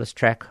the shortest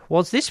track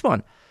was this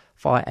one,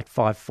 at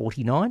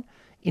 5:49,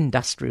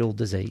 Industrial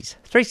Disease.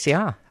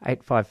 3CR,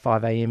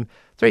 855 AM,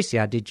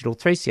 3CR Digital,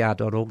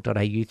 3cr.org.au,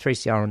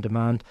 3CR On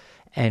Demand,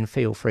 and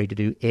feel free to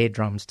do air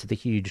drums to the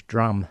huge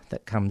drum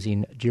that comes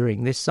in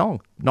during this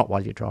song. Not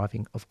while you're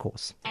driving, of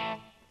course.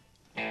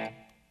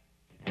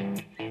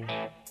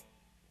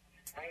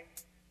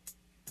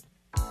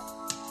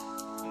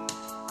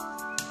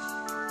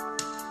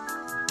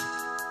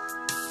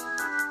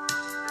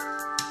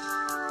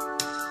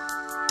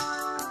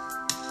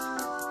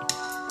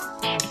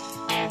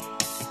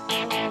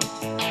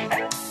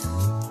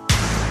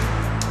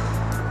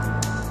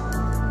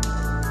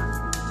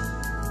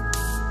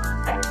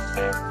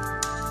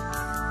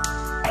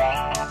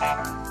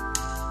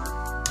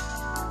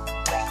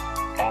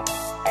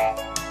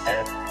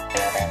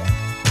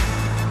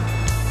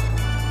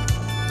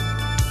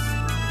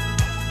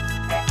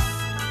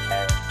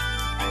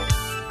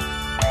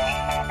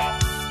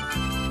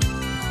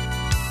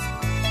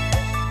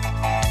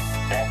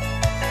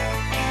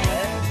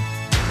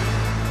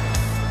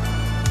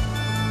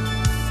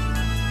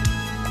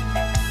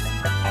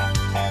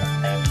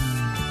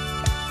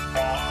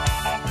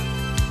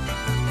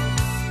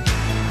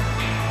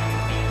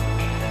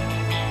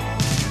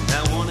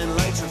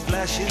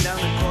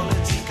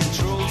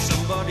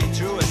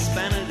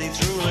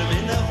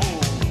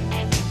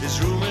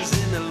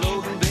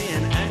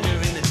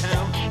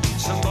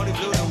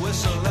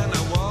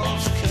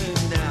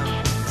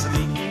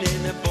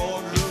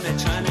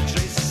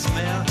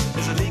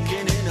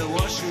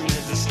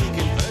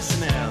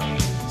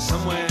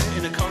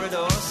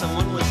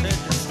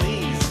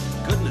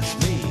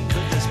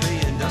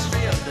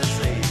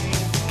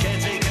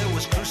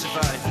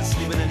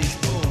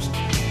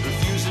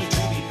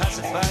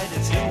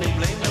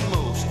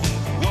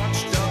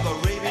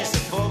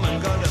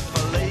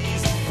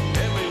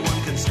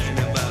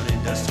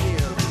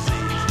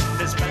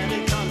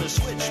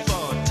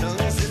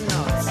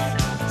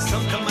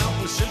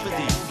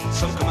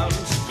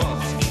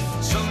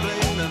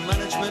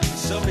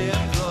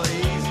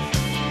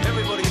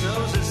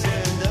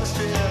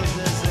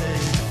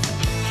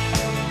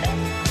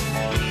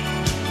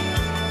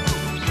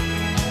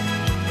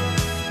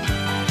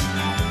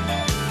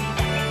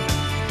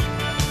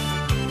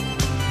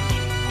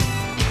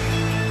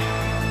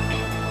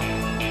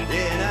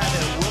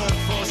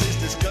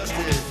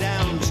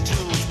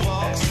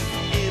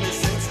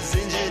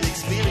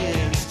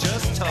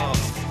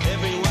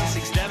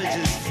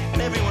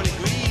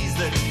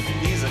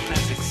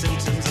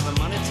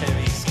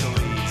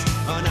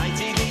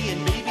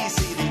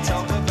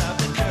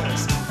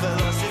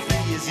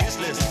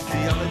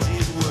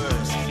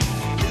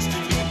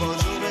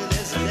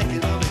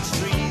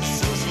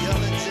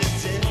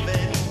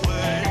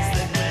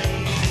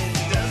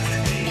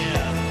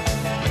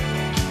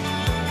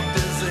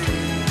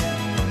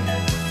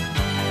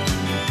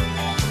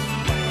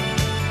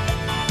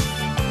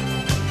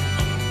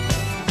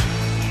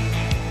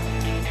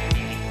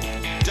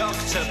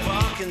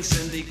 and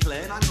Cindy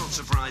Clare, I'm not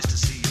surprised to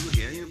see you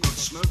here. You've got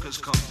smokers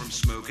cough from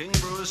smoking,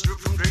 brewers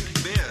droop from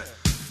drinking beer.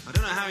 I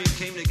don't know how you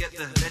came to get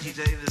the Betty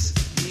Davis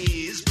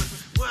knees, but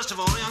worst of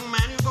all, young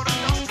man, you've got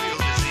industrial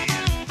disease.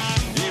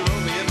 He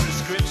wrote me a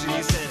prescription,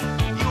 he said,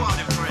 you are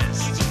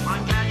depressed.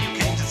 I'm glad you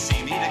came to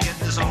see me to get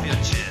this off your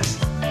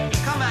chest.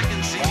 Come back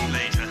and see me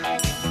later.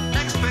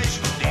 Next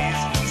patient, please.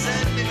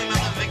 Said live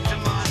another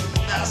victim of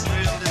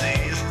industrial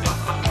disease.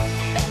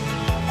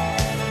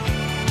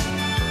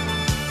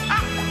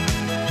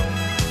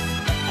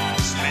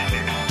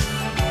 Splendid.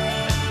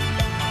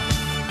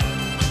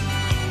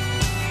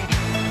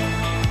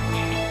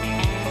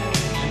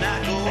 And I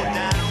go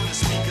down the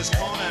speaker's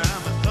corner,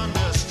 I'm a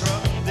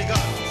thunderstruck. They got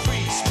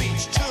free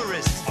speech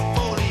tourists,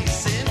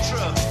 police in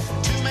trucks.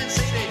 Two men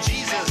say they're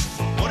Jesus,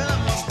 one of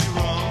them must be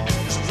wrong.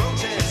 There's a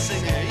protest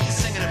singer, he's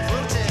singing a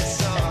protest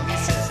song. He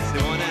says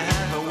they wanna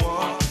have a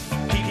war,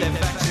 keep their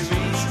factories.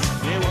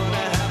 They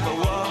wanna have a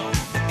war,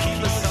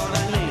 keep us on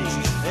our knees.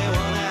 They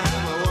wanna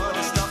have a war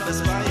to stop us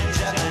buying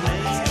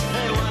Japanese.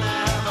 They wanna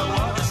have a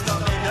war to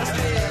stop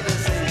industrial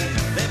disease.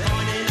 They're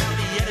pointing out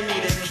the enemy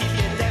to keep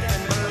you deaf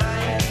and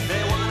blind.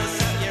 They wanna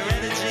suck your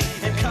energy,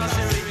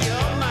 incarcerate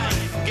your mind.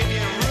 Give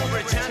you Rule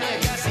Britannia,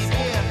 gassy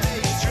beer,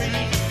 pastry.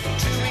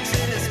 2 weeks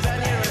in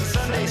Hispania and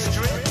Sunday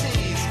straight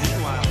teas.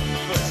 Meanwhile,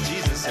 first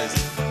Jesus says,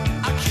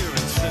 I'll cure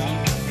it soon.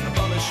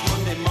 Abolish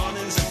Monday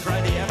mornings and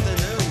Friday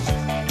afternoons.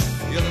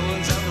 The other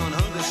ones out on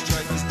hunger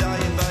strike was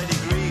dying by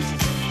degrees.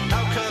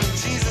 How come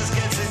Jesus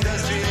gets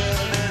industrial disease?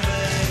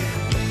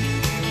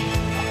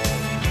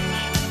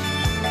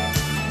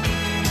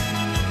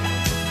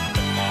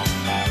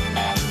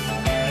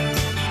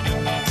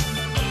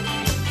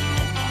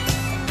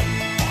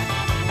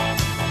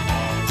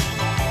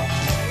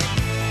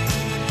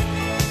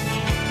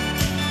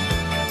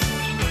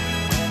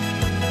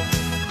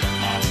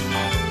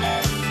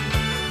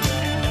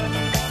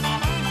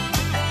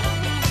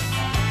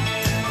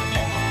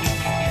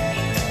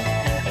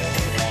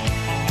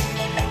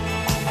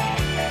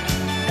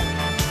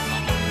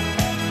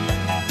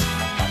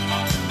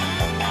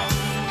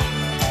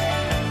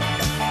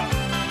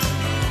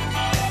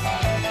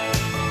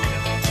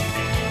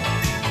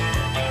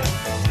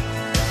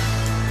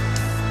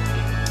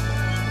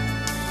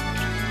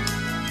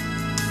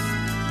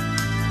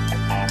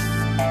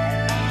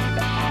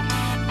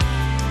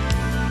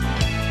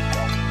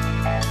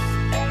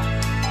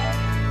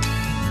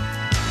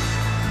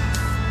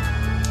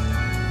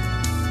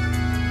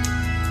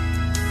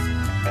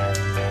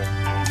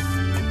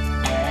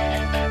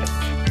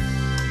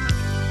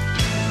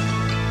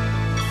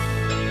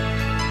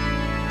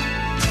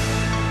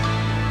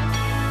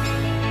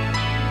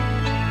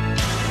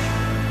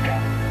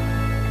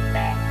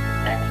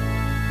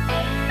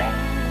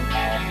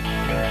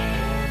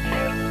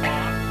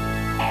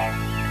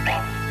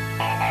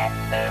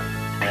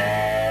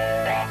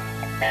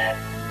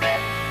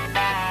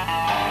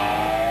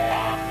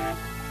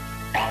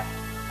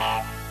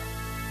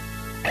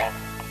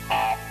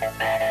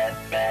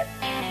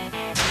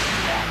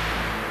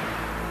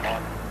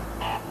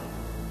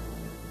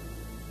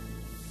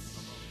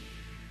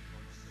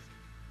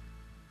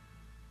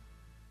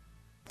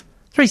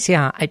 Three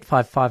CR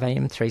 855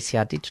 AM,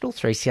 3CR Digital,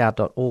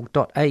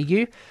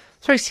 3cr.org.au,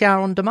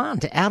 3CR On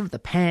Demand, Out of the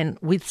Pan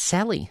with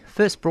Sally.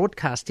 First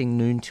broadcasting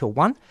noon till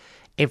 1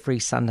 every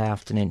Sunday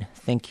afternoon.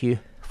 Thank you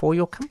for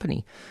your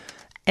company.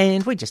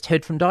 And we just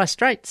heard from Dire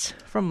Straits,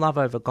 from Love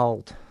Over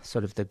Gold,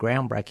 sort of the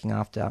groundbreaking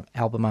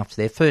album after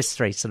their first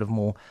three sort of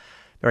more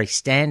very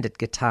standard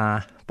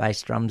guitar,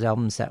 bass, drums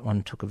albums. That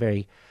one took a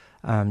very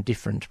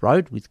different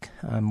road with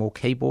more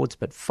keyboards,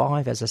 but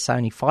 5, as I say,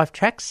 only 5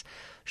 tracks.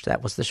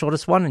 That was the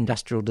shortest one,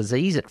 Industrial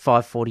Disease at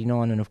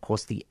 5:49, and of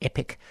course the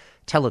epic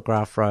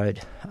Telegraph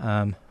Road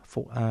at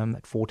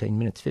 14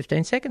 minutes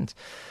 15 seconds.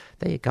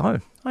 There you go.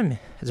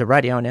 As a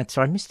radio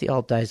announcer, I miss the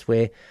old days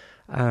where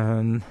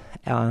where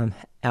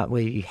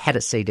you had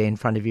a CD in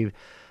front of you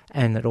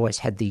and it always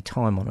had the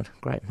time on it.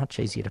 Great, much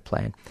easier to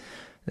plan.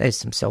 There's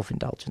some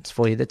self-indulgence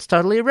for you that's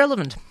totally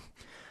irrelevant.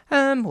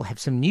 We'll have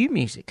some new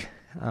music,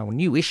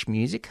 newish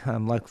music,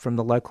 from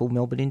the local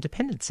Melbourne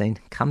independent scene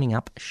coming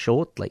up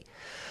shortly.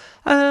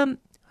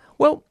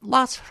 Well,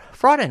 last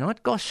Friday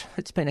night, gosh,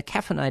 it's been a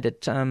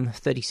caffeinated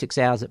 36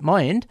 hours at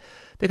my end,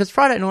 because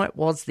Friday night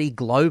was the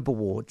Globe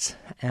Awards,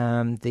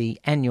 the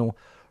annual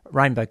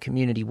Rainbow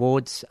Community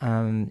Awards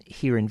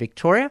here in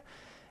Victoria.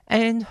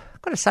 And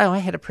I've got to say, I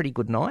had a pretty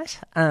good night,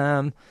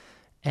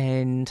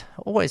 and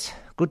always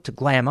good to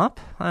glam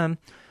up.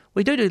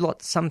 We do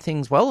some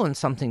things well and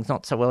some things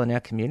not so well in our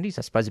communities,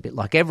 I suppose a bit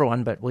like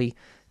everyone, but we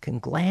can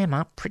glam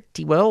up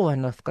pretty well,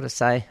 and I've got to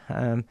say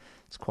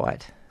it's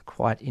quite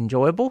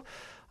enjoyable.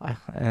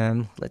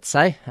 Let's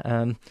say,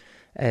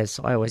 as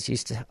I always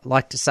used to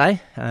like to say,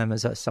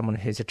 as someone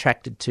who's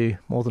attracted to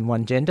more than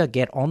one gender,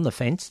 get on the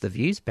fence, the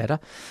view's better,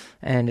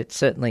 and it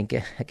certainly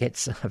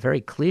gets a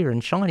very clear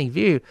and shiny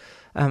view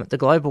at the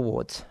Globe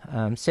Awards,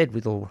 said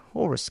with all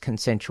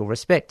consensual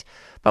respect.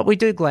 But we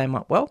do glam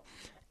up well,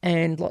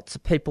 and lots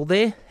of people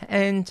there,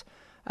 and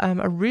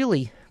a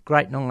really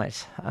great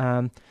night.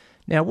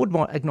 Now, I would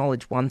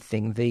acknowledge one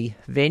thing. The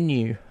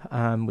venue,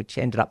 which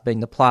ended up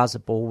being the Plaza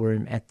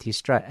Ballroom at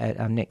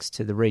the next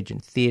to the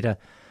Regent Theatre,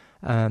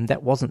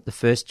 that wasn't the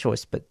first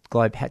choice, but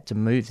Globe had to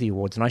move the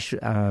awards,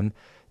 and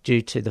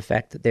due to the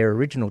fact that their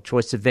original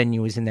choice of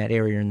venue is in that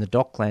area in the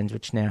Docklands,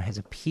 which now has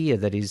a pier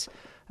that is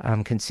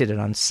considered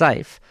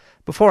unsafe.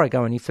 Before I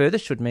go any further,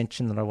 should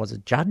mention that I was a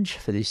judge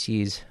for this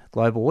year's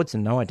Globe Awards,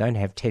 and no, I don't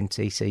have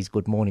 10cc's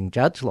Good Morning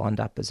Judge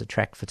lined up as a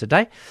track for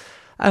today,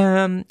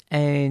 and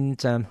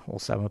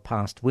also a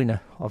past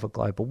winner of a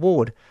Globe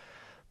Award.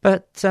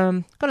 But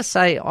got to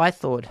say, I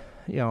thought,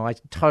 I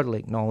totally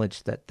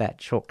acknowledge that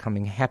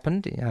shortcoming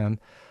happened,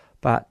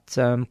 but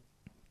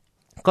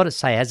got to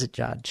say, as a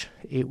judge,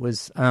 it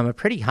was a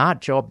pretty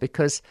hard job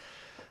because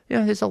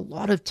there's a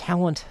lot of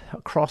talent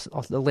across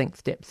the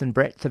length, depth and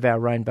breadth of our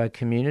rainbow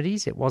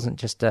communities. It wasn't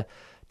just a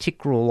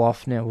tick rule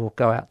off, now we'll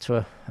go out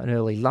to an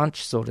early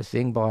lunch sort of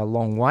thing by a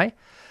long way.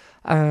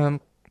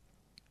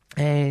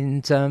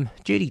 And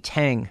Judy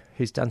Tang,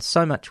 who's done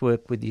so much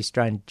work with the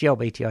Australian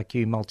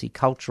LGBTIQ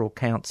Multicultural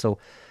Council,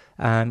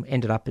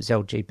 ended up as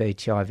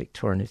LGBTI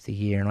Victorian of the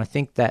Year. And I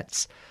think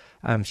that's,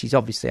 she's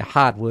obviously a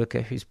hard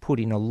worker who's put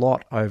in a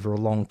lot over a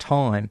long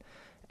time.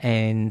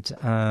 And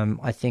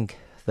I think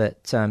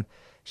that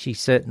she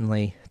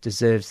certainly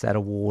deserves that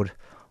award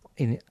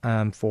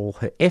for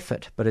her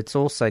effort. But it's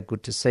also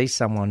good to see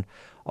someone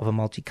of a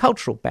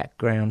multicultural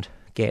background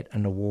get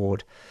an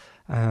award.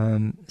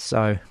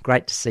 So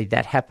great to see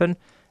that happen.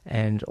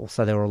 And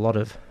also there were a lot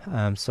of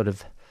sort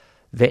of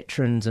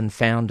veterans and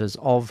founders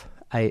of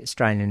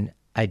Australian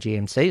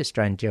AGMC,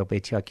 Australian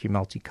LGBTIQ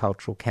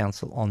Multicultural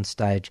Council, on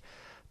stage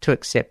to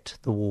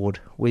accept the award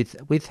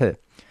with her.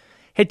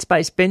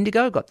 Headspace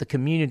Bendigo got the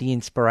Community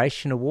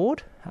Inspiration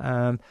Award.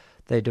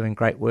 They're doing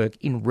great work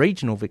in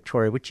regional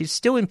Victoria, which is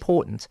still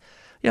important.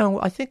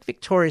 I think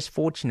Victoria's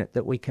fortunate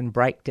that we can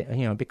break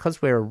down,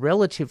 because we're a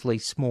relatively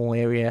small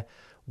area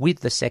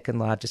with the second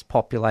largest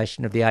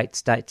population of the 8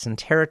 states and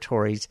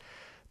territories,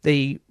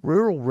 the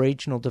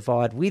rural-regional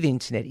divide with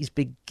internet is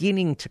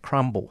beginning to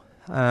crumble.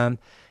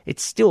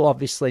 It's still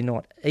obviously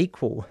not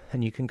equal,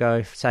 and you can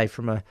go, say,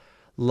 from a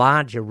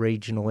larger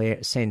regional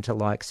centre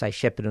like, say,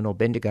 Shepparton or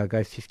Bendigo,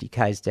 go 50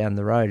 k's down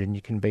the road, and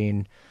you can be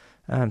in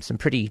some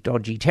pretty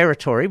dodgy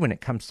territory when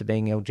it comes to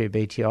being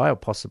LGBTI or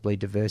possibly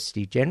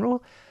diversity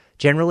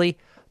generally,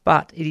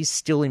 but it is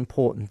still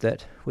important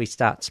that we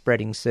start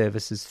spreading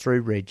services through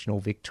regional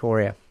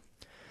Victoria.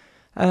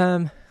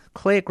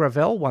 Claire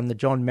Gravel won the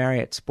John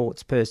Marriott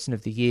Sportsperson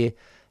of the Year.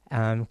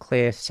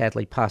 Claire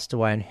sadly passed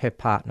away, and her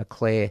partner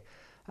Kay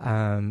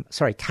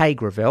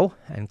Gravel,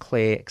 and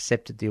Claire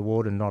accepted the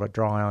award and not a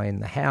dry eye in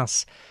the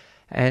house.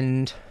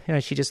 And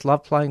she just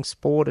loved playing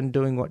sport and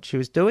doing what she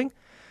was doing.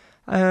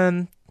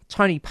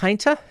 Tony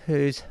Painter,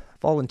 who's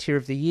Volunteer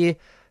of the Year,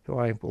 who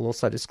I will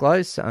also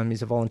disclose,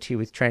 is a volunteer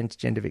with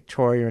Transgender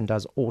Victoria and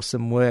does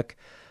awesome work,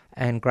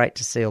 and great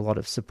to see a lot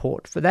of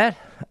support for that.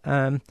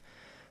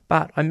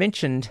 But I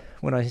mentioned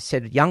when I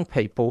said young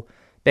people,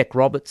 Beck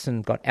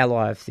Robertson got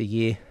Ally of the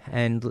Year,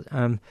 and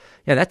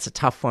that's a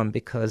tough one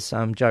because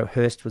Joe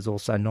Hurst was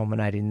also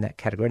nominated in that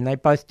category, and they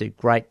both do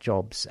great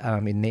jobs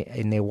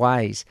in their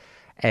ways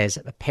as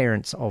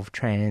parents of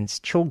trans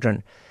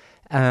children.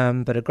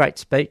 But a great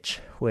speech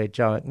where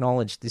Joe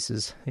acknowledged this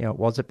is, it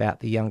was about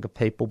the younger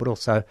people, but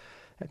also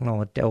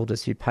acknowledged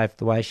elders who paved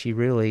the way. She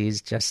really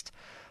is just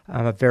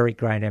a very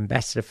great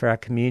ambassador for our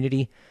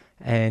community.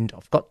 And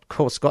I've of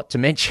course got to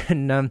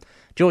mention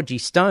Georgie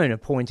Stone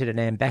appointed an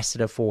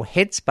ambassador for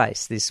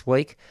Headspace this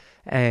week,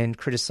 and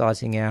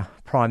criticising our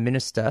Prime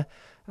Minister,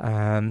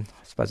 I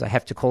suppose I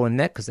have to call him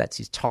that because that's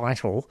his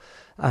title,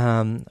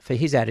 for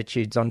his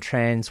attitudes on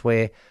trans,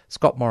 where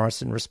Scott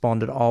Morrison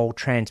responded,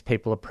 trans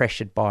people are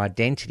pressured by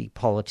identity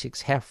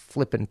politics. How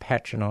flippin'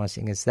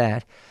 patronising is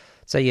that?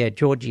 So yeah,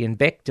 Georgie and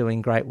Beck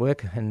doing great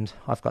work, and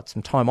I've got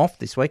some time off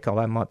this week.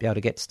 I might be able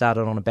to get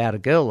started on About a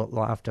Girl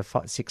after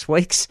 6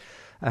 weeks.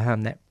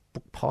 That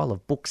pile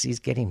of books is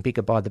getting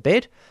bigger by the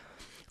bed.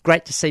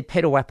 Great to see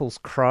Peter Wapples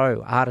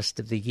Crow, Artist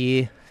of the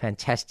Year,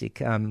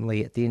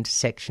 fantastically at the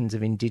intersections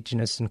of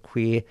Indigenous and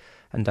queer,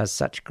 and does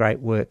such great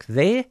work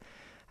there.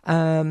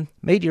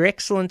 Media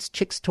Excellence,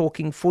 Chicks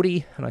Talking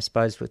Footy, and I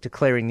suppose we're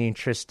declaring the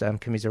interest,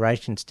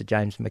 commiserations to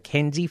James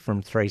McKenzie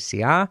from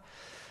 3CR.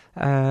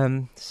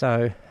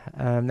 So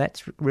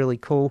that's really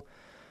cool.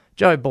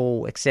 Joe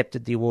Ball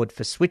accepted the award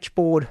for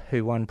Switchboard,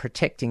 who won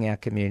Protecting Our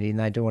Community, and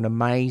they do an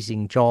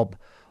amazing job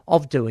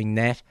of doing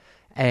that.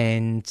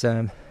 And,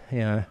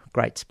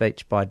 great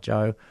speech by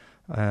Joe.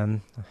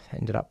 That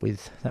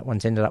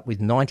one's ended up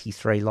with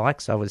 93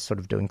 likes. I was sort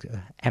of doing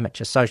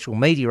amateur social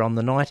media on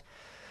the night.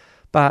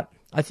 But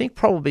I think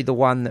probably the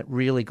one that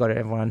really got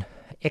everyone,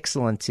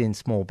 excellence in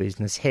small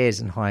business, Hares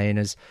and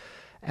Hyenas.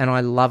 And I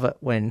love it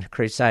when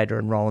Crusader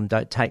and Roland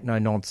don't take no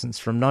nonsense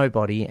from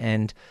nobody.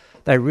 And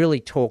they really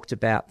talked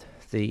about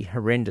the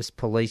horrendous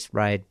police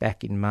raid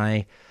back in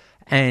May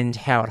and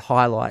how it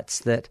highlights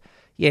that,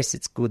 yes,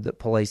 it's good that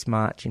police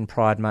march in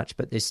Pride March,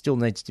 but there still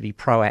needs to be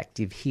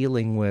proactive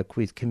healing work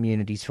with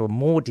communities who are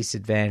more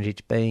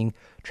disadvantaged, being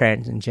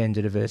trans and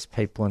gender diverse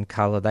people and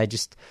colour.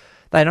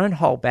 they don't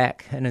hold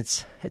back, and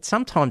it's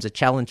sometimes a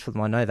challenge for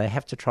them. I know they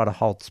have to try to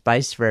hold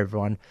space for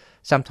everyone.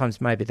 Sometimes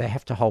maybe they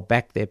have to hold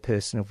back their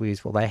personal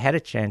views. Well, they had a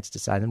chance to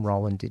say them.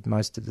 Roland did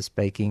most of the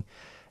speaking,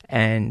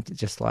 and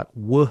just like,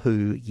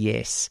 woohoo,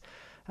 yes.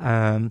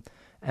 And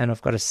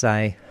I've got to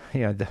say,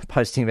 the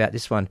posting about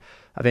this one,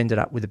 I've ended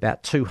up with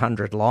about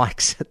 200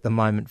 likes at the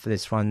moment for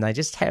this one. They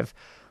just have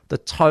the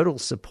total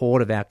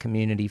support of our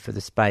community for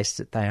the space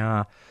that they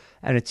are.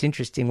 And it's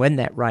interesting, when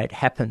that rate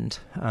happened,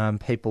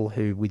 people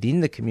who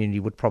within the community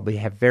would probably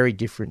have very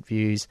different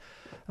views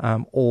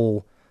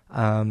all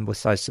were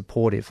so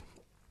supportive.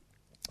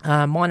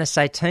 Minus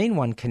 18,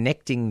 one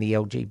connecting the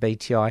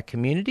LGBTI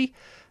community,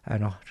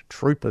 and a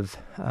troop of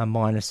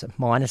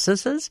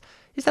minuses.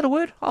 Is that a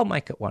word? I'll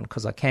make it one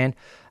because I can.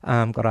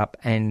 Got up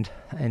and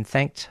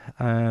thanked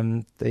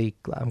the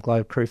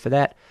Globe crew for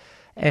that.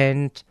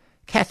 And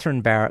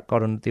Catherine Barrett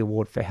got on the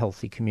award for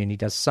Healthy Community,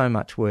 does so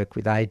much work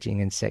with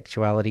ageing and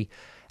sexuality.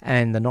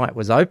 And the night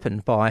was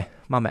opened by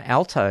Mama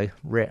Alto,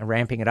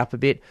 ramping it up a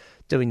bit,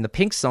 doing the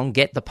Pink song,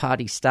 Get the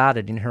Party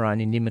Started, in her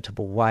own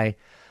inimitable way.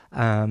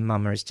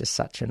 Mama is just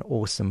such an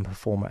awesome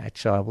performer.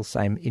 Actually, I will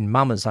say in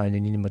Mama's own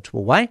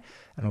inimitable way,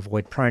 and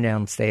avoid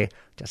pronouns there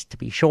just to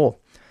be sure.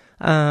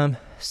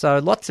 So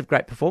lots of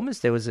great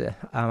performers. There was,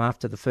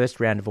 after the first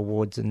round of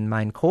awards and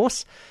main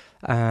course,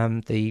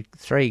 the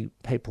three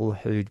people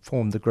who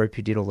formed the group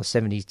who did all the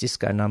 70s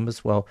disco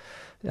numbers,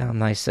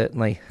 they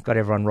certainly got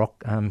everyone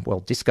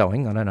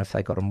discoing. I don't know if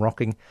they got them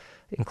rocking,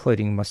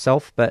 including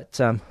myself, but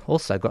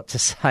also got to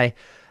say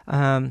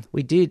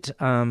we did,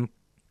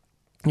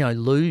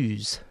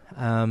 lose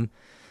one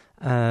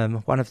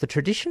of the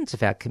traditions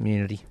of our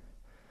community.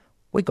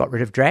 We got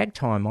rid of drag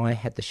time. I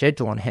had the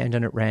schedule on hand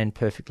and it ran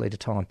perfectly to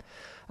time.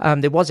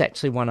 There was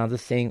actually one other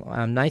thing.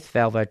 Nath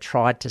Valvo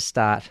tried to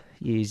start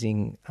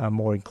using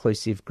more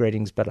inclusive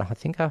greetings, but I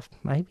think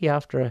maybe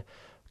after a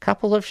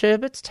couple of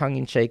sherbets,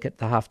 tongue-in-cheek at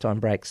the halftime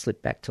break,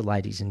 slipped back to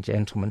ladies and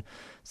gentlemen.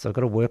 So I've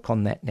got to work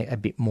on that a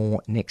bit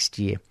more next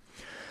year.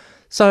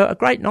 So a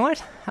great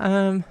night.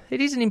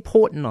 It is an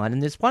important night,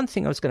 and there's one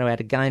thing I was going to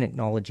add, again,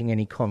 acknowledging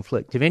any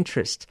conflict of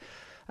interest.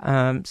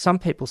 Some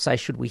people say,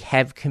 should we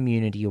have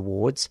community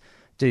awards?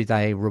 Do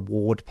they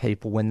reward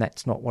people when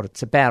that's not what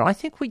it's about? I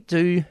think we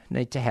do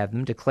need to have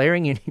them,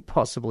 declaring any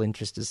possible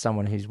interest as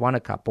someone who's won a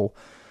couple,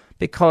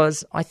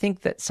 because I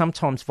think that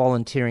sometimes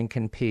volunteering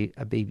can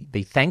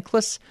be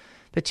thankless,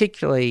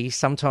 particularly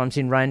sometimes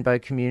in rainbow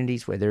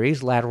communities where there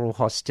is lateral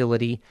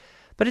hostility.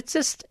 But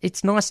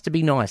it's nice to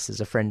be nice,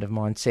 as a friend of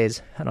mine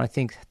says, and I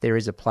think there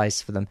is a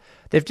place for them.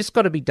 They've just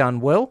got to be done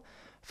well.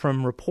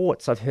 From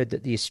reports, I've heard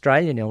that the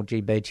Australian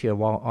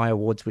LGBTI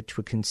Awards, which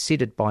were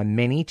considered by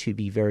many to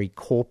be very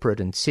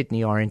corporate and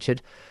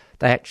Sydney-oriented,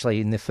 they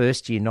actually, in the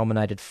first year,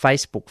 nominated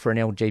Facebook for an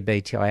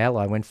LGBTI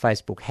ally when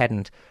Facebook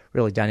hadn't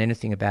really done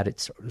anything about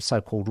its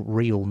so-called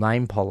real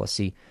name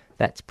policy.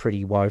 That's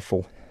pretty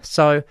woeful.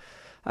 So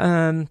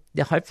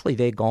hopefully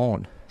they're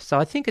gone. So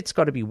I think it's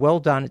got to be well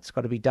done. It's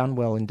got to be done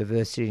well in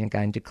diversity, and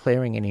again,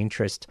 declaring an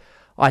interest.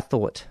 I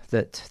thought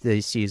that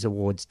this year's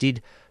awards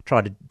did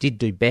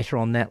do better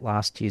on that.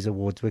 Last year's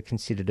awards were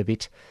considered a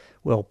bit,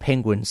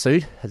 penguin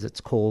suit, as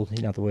it's called,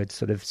 in other words,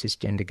 sort of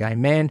cisgender gay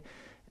man.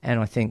 And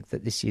I think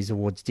that this year's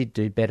awards did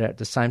do better, at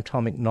the same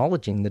time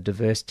acknowledging the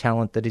diverse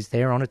talent that is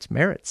there on its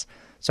merits.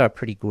 So a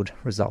pretty good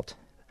result.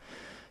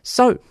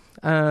 So,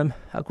 a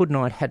good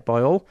night had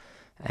by all.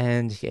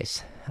 And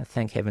yes,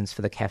 thank heavens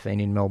for the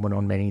caffeine in Melbourne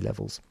on many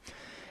levels.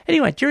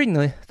 Anyway, during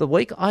the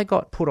week, I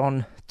got put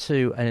on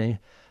to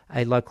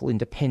a local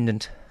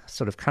independent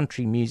sort of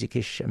country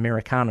music-ish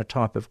Americana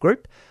type of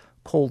group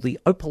called the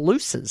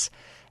Opelousas,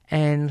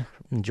 and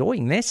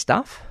enjoying their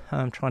stuff.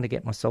 I'm trying to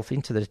get myself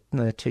into the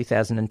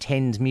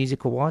 2010s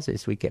musical-wise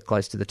as we get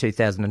close to the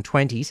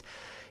 2020s.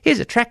 Here's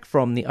a track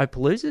from the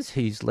Opelousas,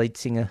 whose lead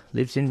singer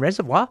lives in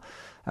Reservoir,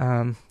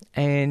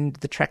 and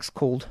the track's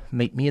called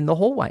Meet Me in the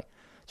Hallway.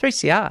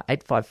 3CR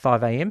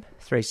 855 AM,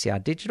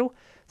 3CR Digital,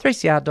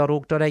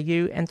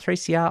 3cr.org.au and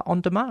 3CR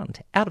On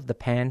Demand. Out of the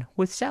Pan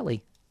with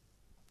Sally.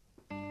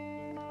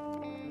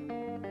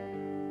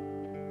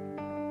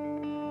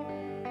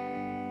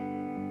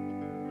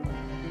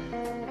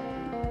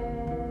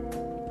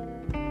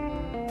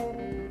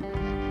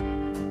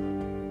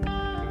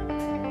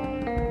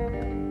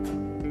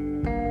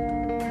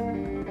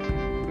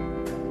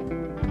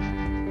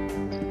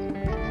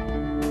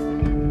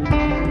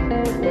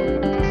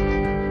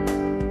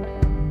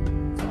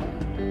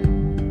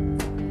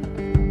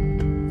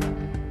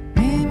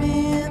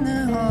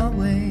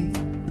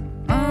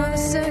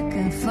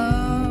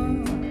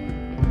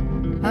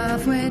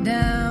 Halfway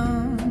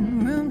down,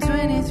 room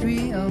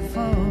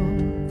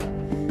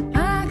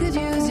 2304. I could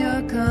use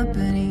your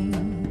company,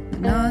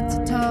 but not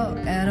to talk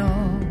at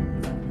all.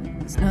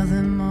 There's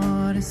nothing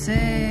more to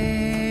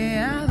say,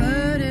 I've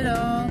heard it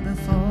all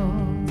before.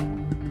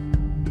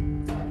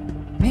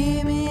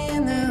 Meet me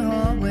in the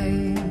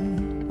hallway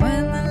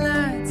when the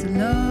lights are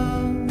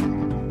low.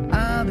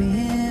 I'll be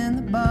in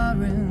the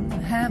barroom,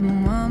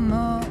 having one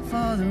more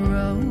for the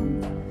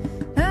road.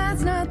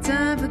 That's not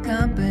time for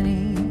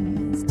company,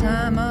 it's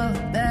time up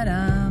that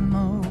I'm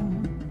old.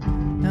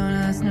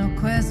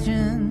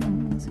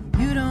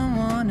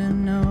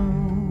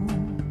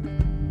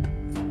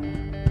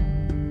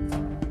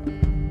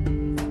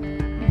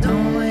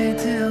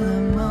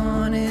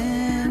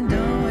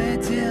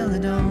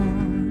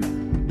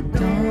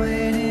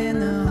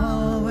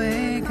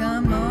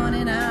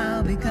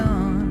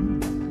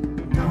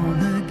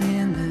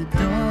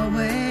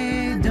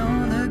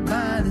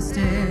 the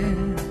stair.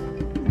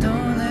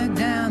 Don't look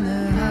down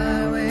the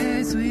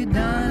highway, sweet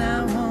darling,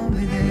 I won't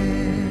be there.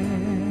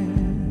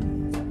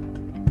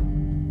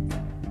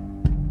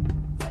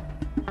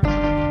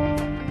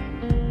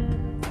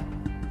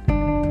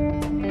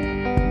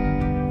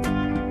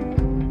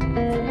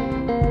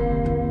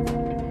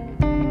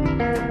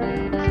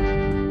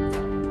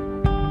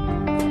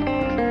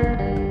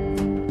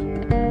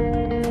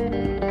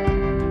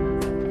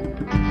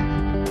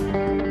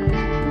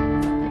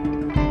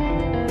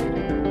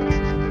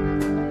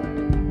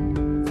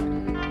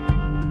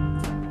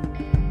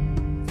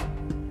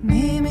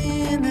 Meet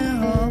me in the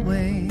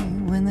hallway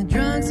when the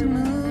drunks have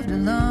moved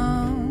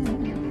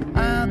along.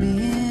 I'll be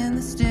in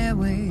the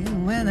stairway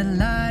where the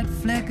light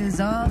flickers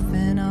off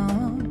and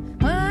on.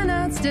 Why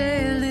not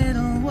stay a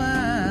little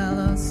while?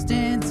 I'll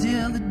stay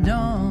until the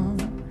dawn.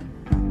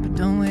 But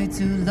don't wait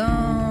too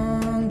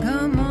long.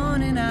 Come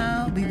on and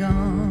I'll be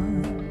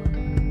gone.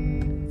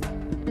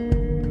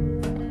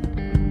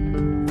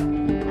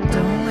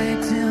 Don't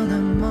wait till the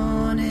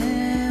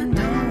morning.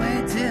 Don't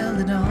wait till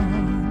the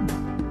dawn.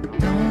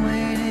 Don't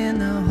wait in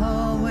the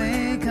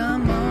hallway,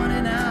 come on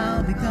and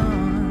I'll be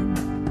gone.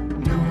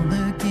 Don't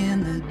look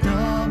in the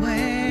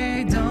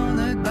doorway, don't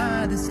look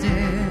by the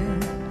stair.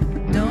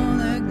 Don't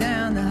look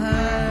down the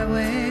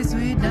highway,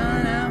 sweet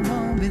darling, I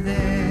won't be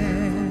there.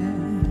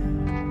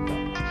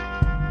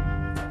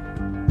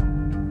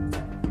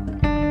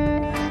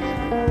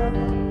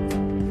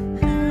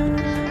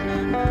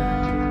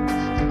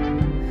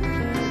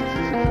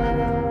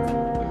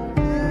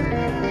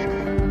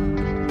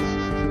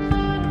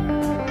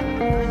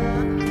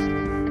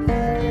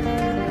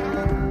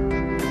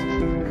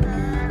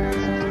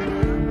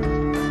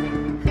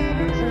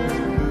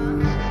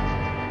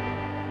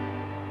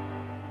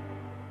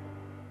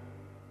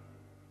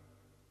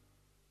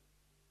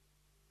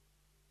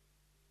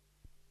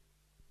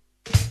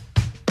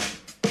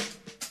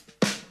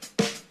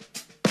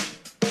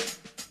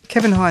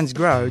 Kevin Hines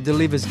Grow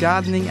delivers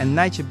gardening and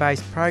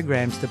nature-based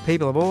programs to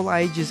people of all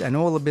ages and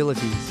all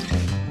abilities.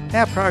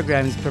 Our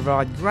programs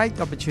provide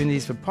great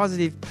opportunities for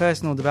positive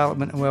personal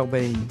development and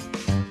well-being.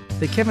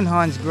 The Kevin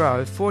Hines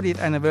Grow 40th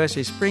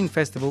Anniversary Spring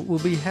Festival will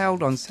be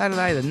held on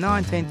Saturday the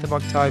 19th of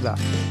October,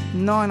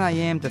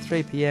 9am to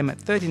 3pm at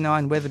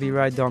 39 Weatherby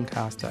Road,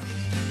 Doncaster.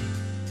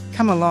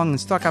 Come along and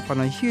stock up on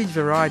a huge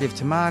variety of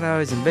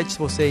tomatoes and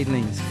vegetable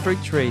seedlings,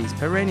 fruit trees,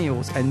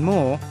 perennials and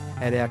more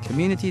at our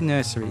community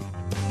nursery.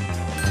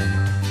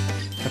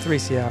 A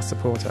 3CR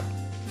supporter.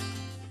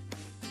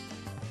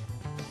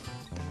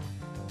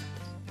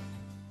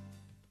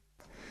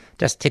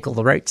 Just tickle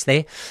the roots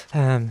there.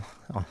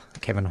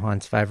 Kevin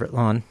Hines' favourite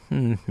line.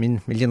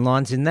 Million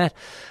lines in that.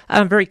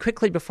 Very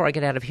quickly before I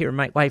get out of here and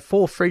make way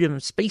for Freedom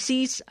of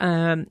Species,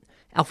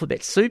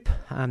 Alphabet Soup,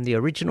 the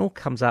original,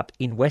 comes up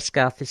in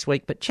Westgarth this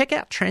week. But check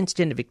out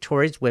Transgender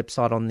Victoria's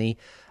website on the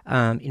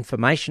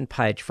information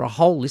page for a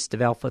whole list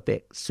of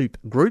Alphabet Soup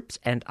groups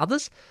and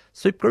others,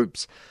 soup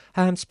groups.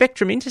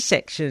 Spectrum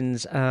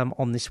Intersections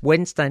on this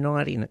Wednesday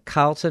night in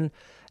Carlton,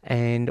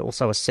 and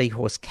also a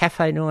Seahorse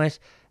Cafe night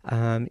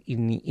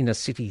in the inner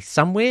city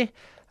somewhere.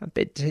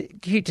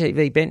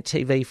 QTV, Bent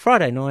TV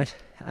Friday night,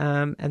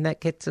 and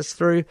that gets us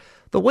through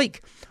the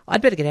week.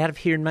 I'd better get out of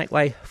here and make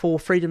way for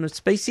Freedom of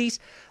Species.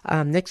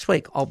 Next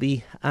week I'll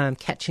be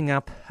catching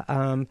up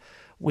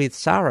with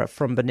Sarah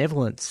from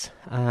Benevolence,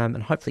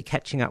 and hopefully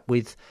catching up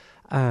with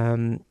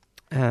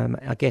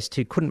our guest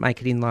who couldn't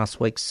make it in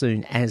last week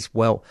soon as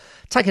well.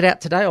 Take it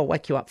out today. I'll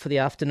wake you up for the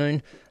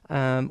afternoon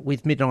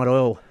with Midnight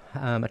Oil,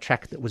 a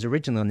track that was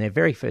originally on their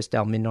very first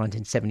album in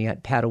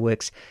 1978,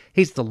 Powderworks.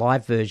 Here's the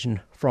live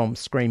version from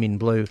Scream in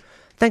Blue.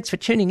 Thanks for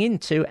tuning in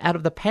to Out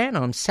of the Pan.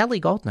 I'm Sally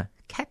Goldner.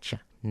 Catch you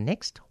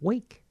next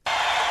week.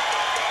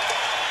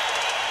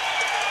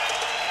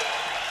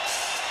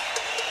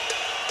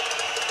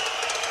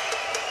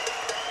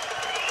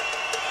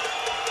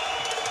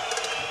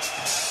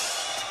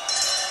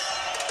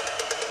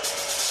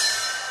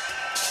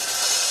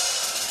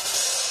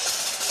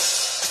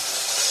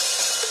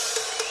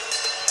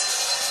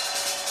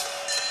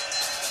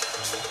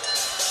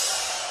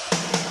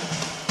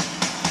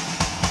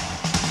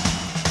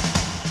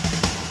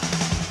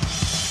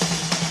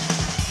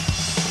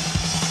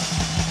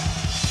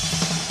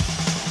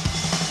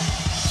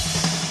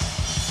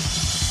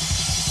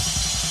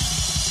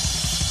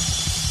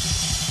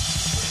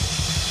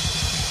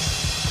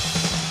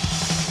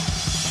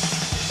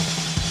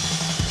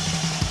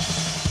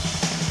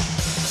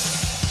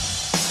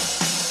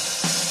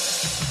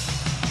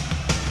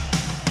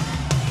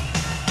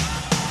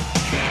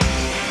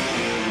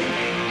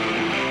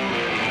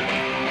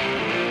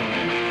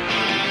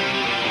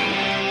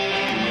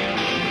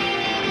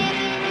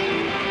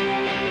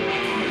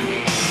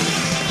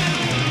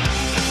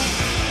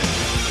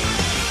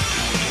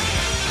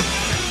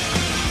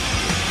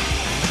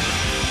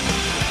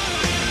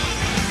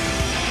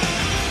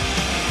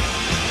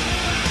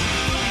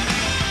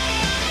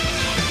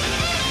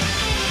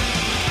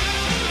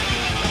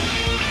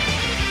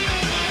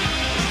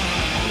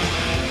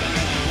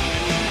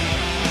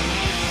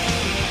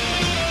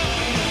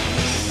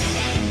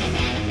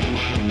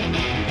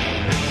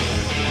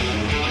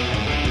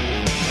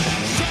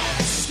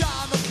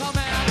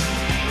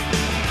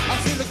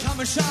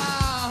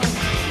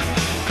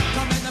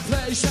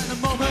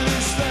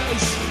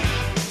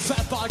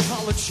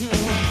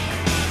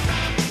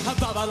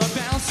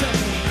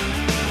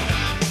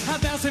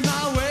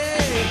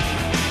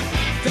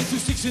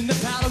 in the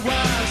Palace,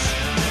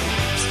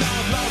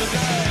 start blood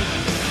again.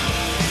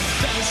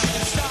 Then she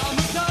saw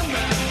me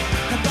coming,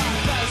 and that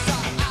first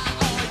thought I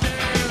do.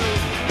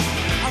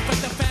 I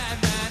felt the fan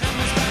man on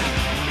his back,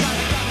 got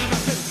a gun in my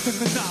fist and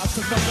the knife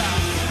in my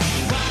back.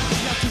 Why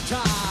you too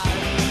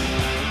tired?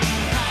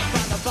 I've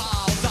got the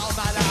balls all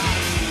my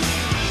life.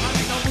 I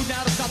make no move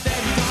now to stop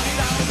there, you got it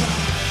over.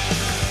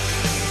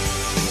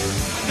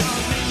 I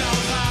don't need no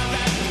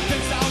pirate,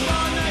 there's no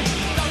money,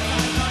 don't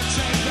have much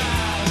in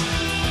there.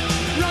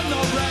 Run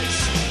no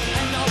race,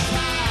 ain't no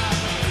pride.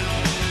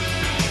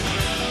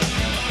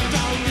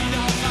 Don't need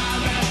no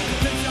pirate,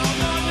 there's no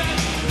money,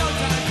 no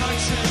time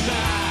punching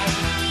bag.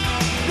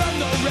 Run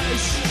no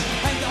race,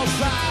 ain't no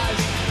pride.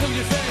 Look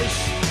your face,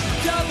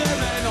 tell there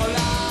ain't no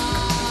lie.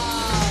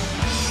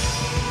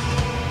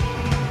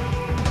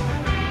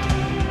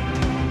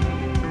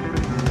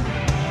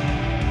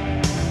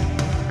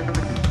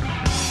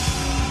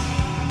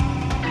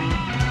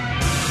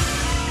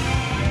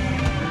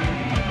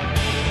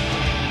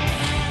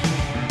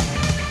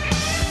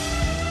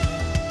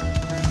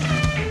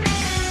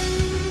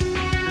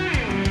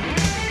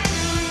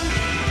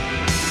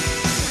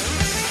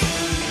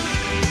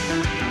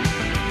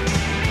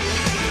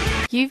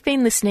 You've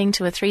been listening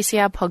to a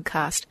 3CR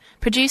podcast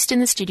produced in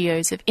the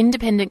studios of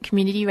independent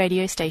community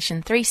radio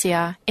station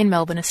 3CR in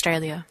Melbourne,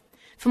 Australia.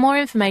 For more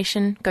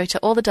information, go to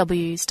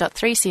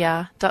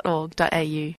allthews.3cr.org.au.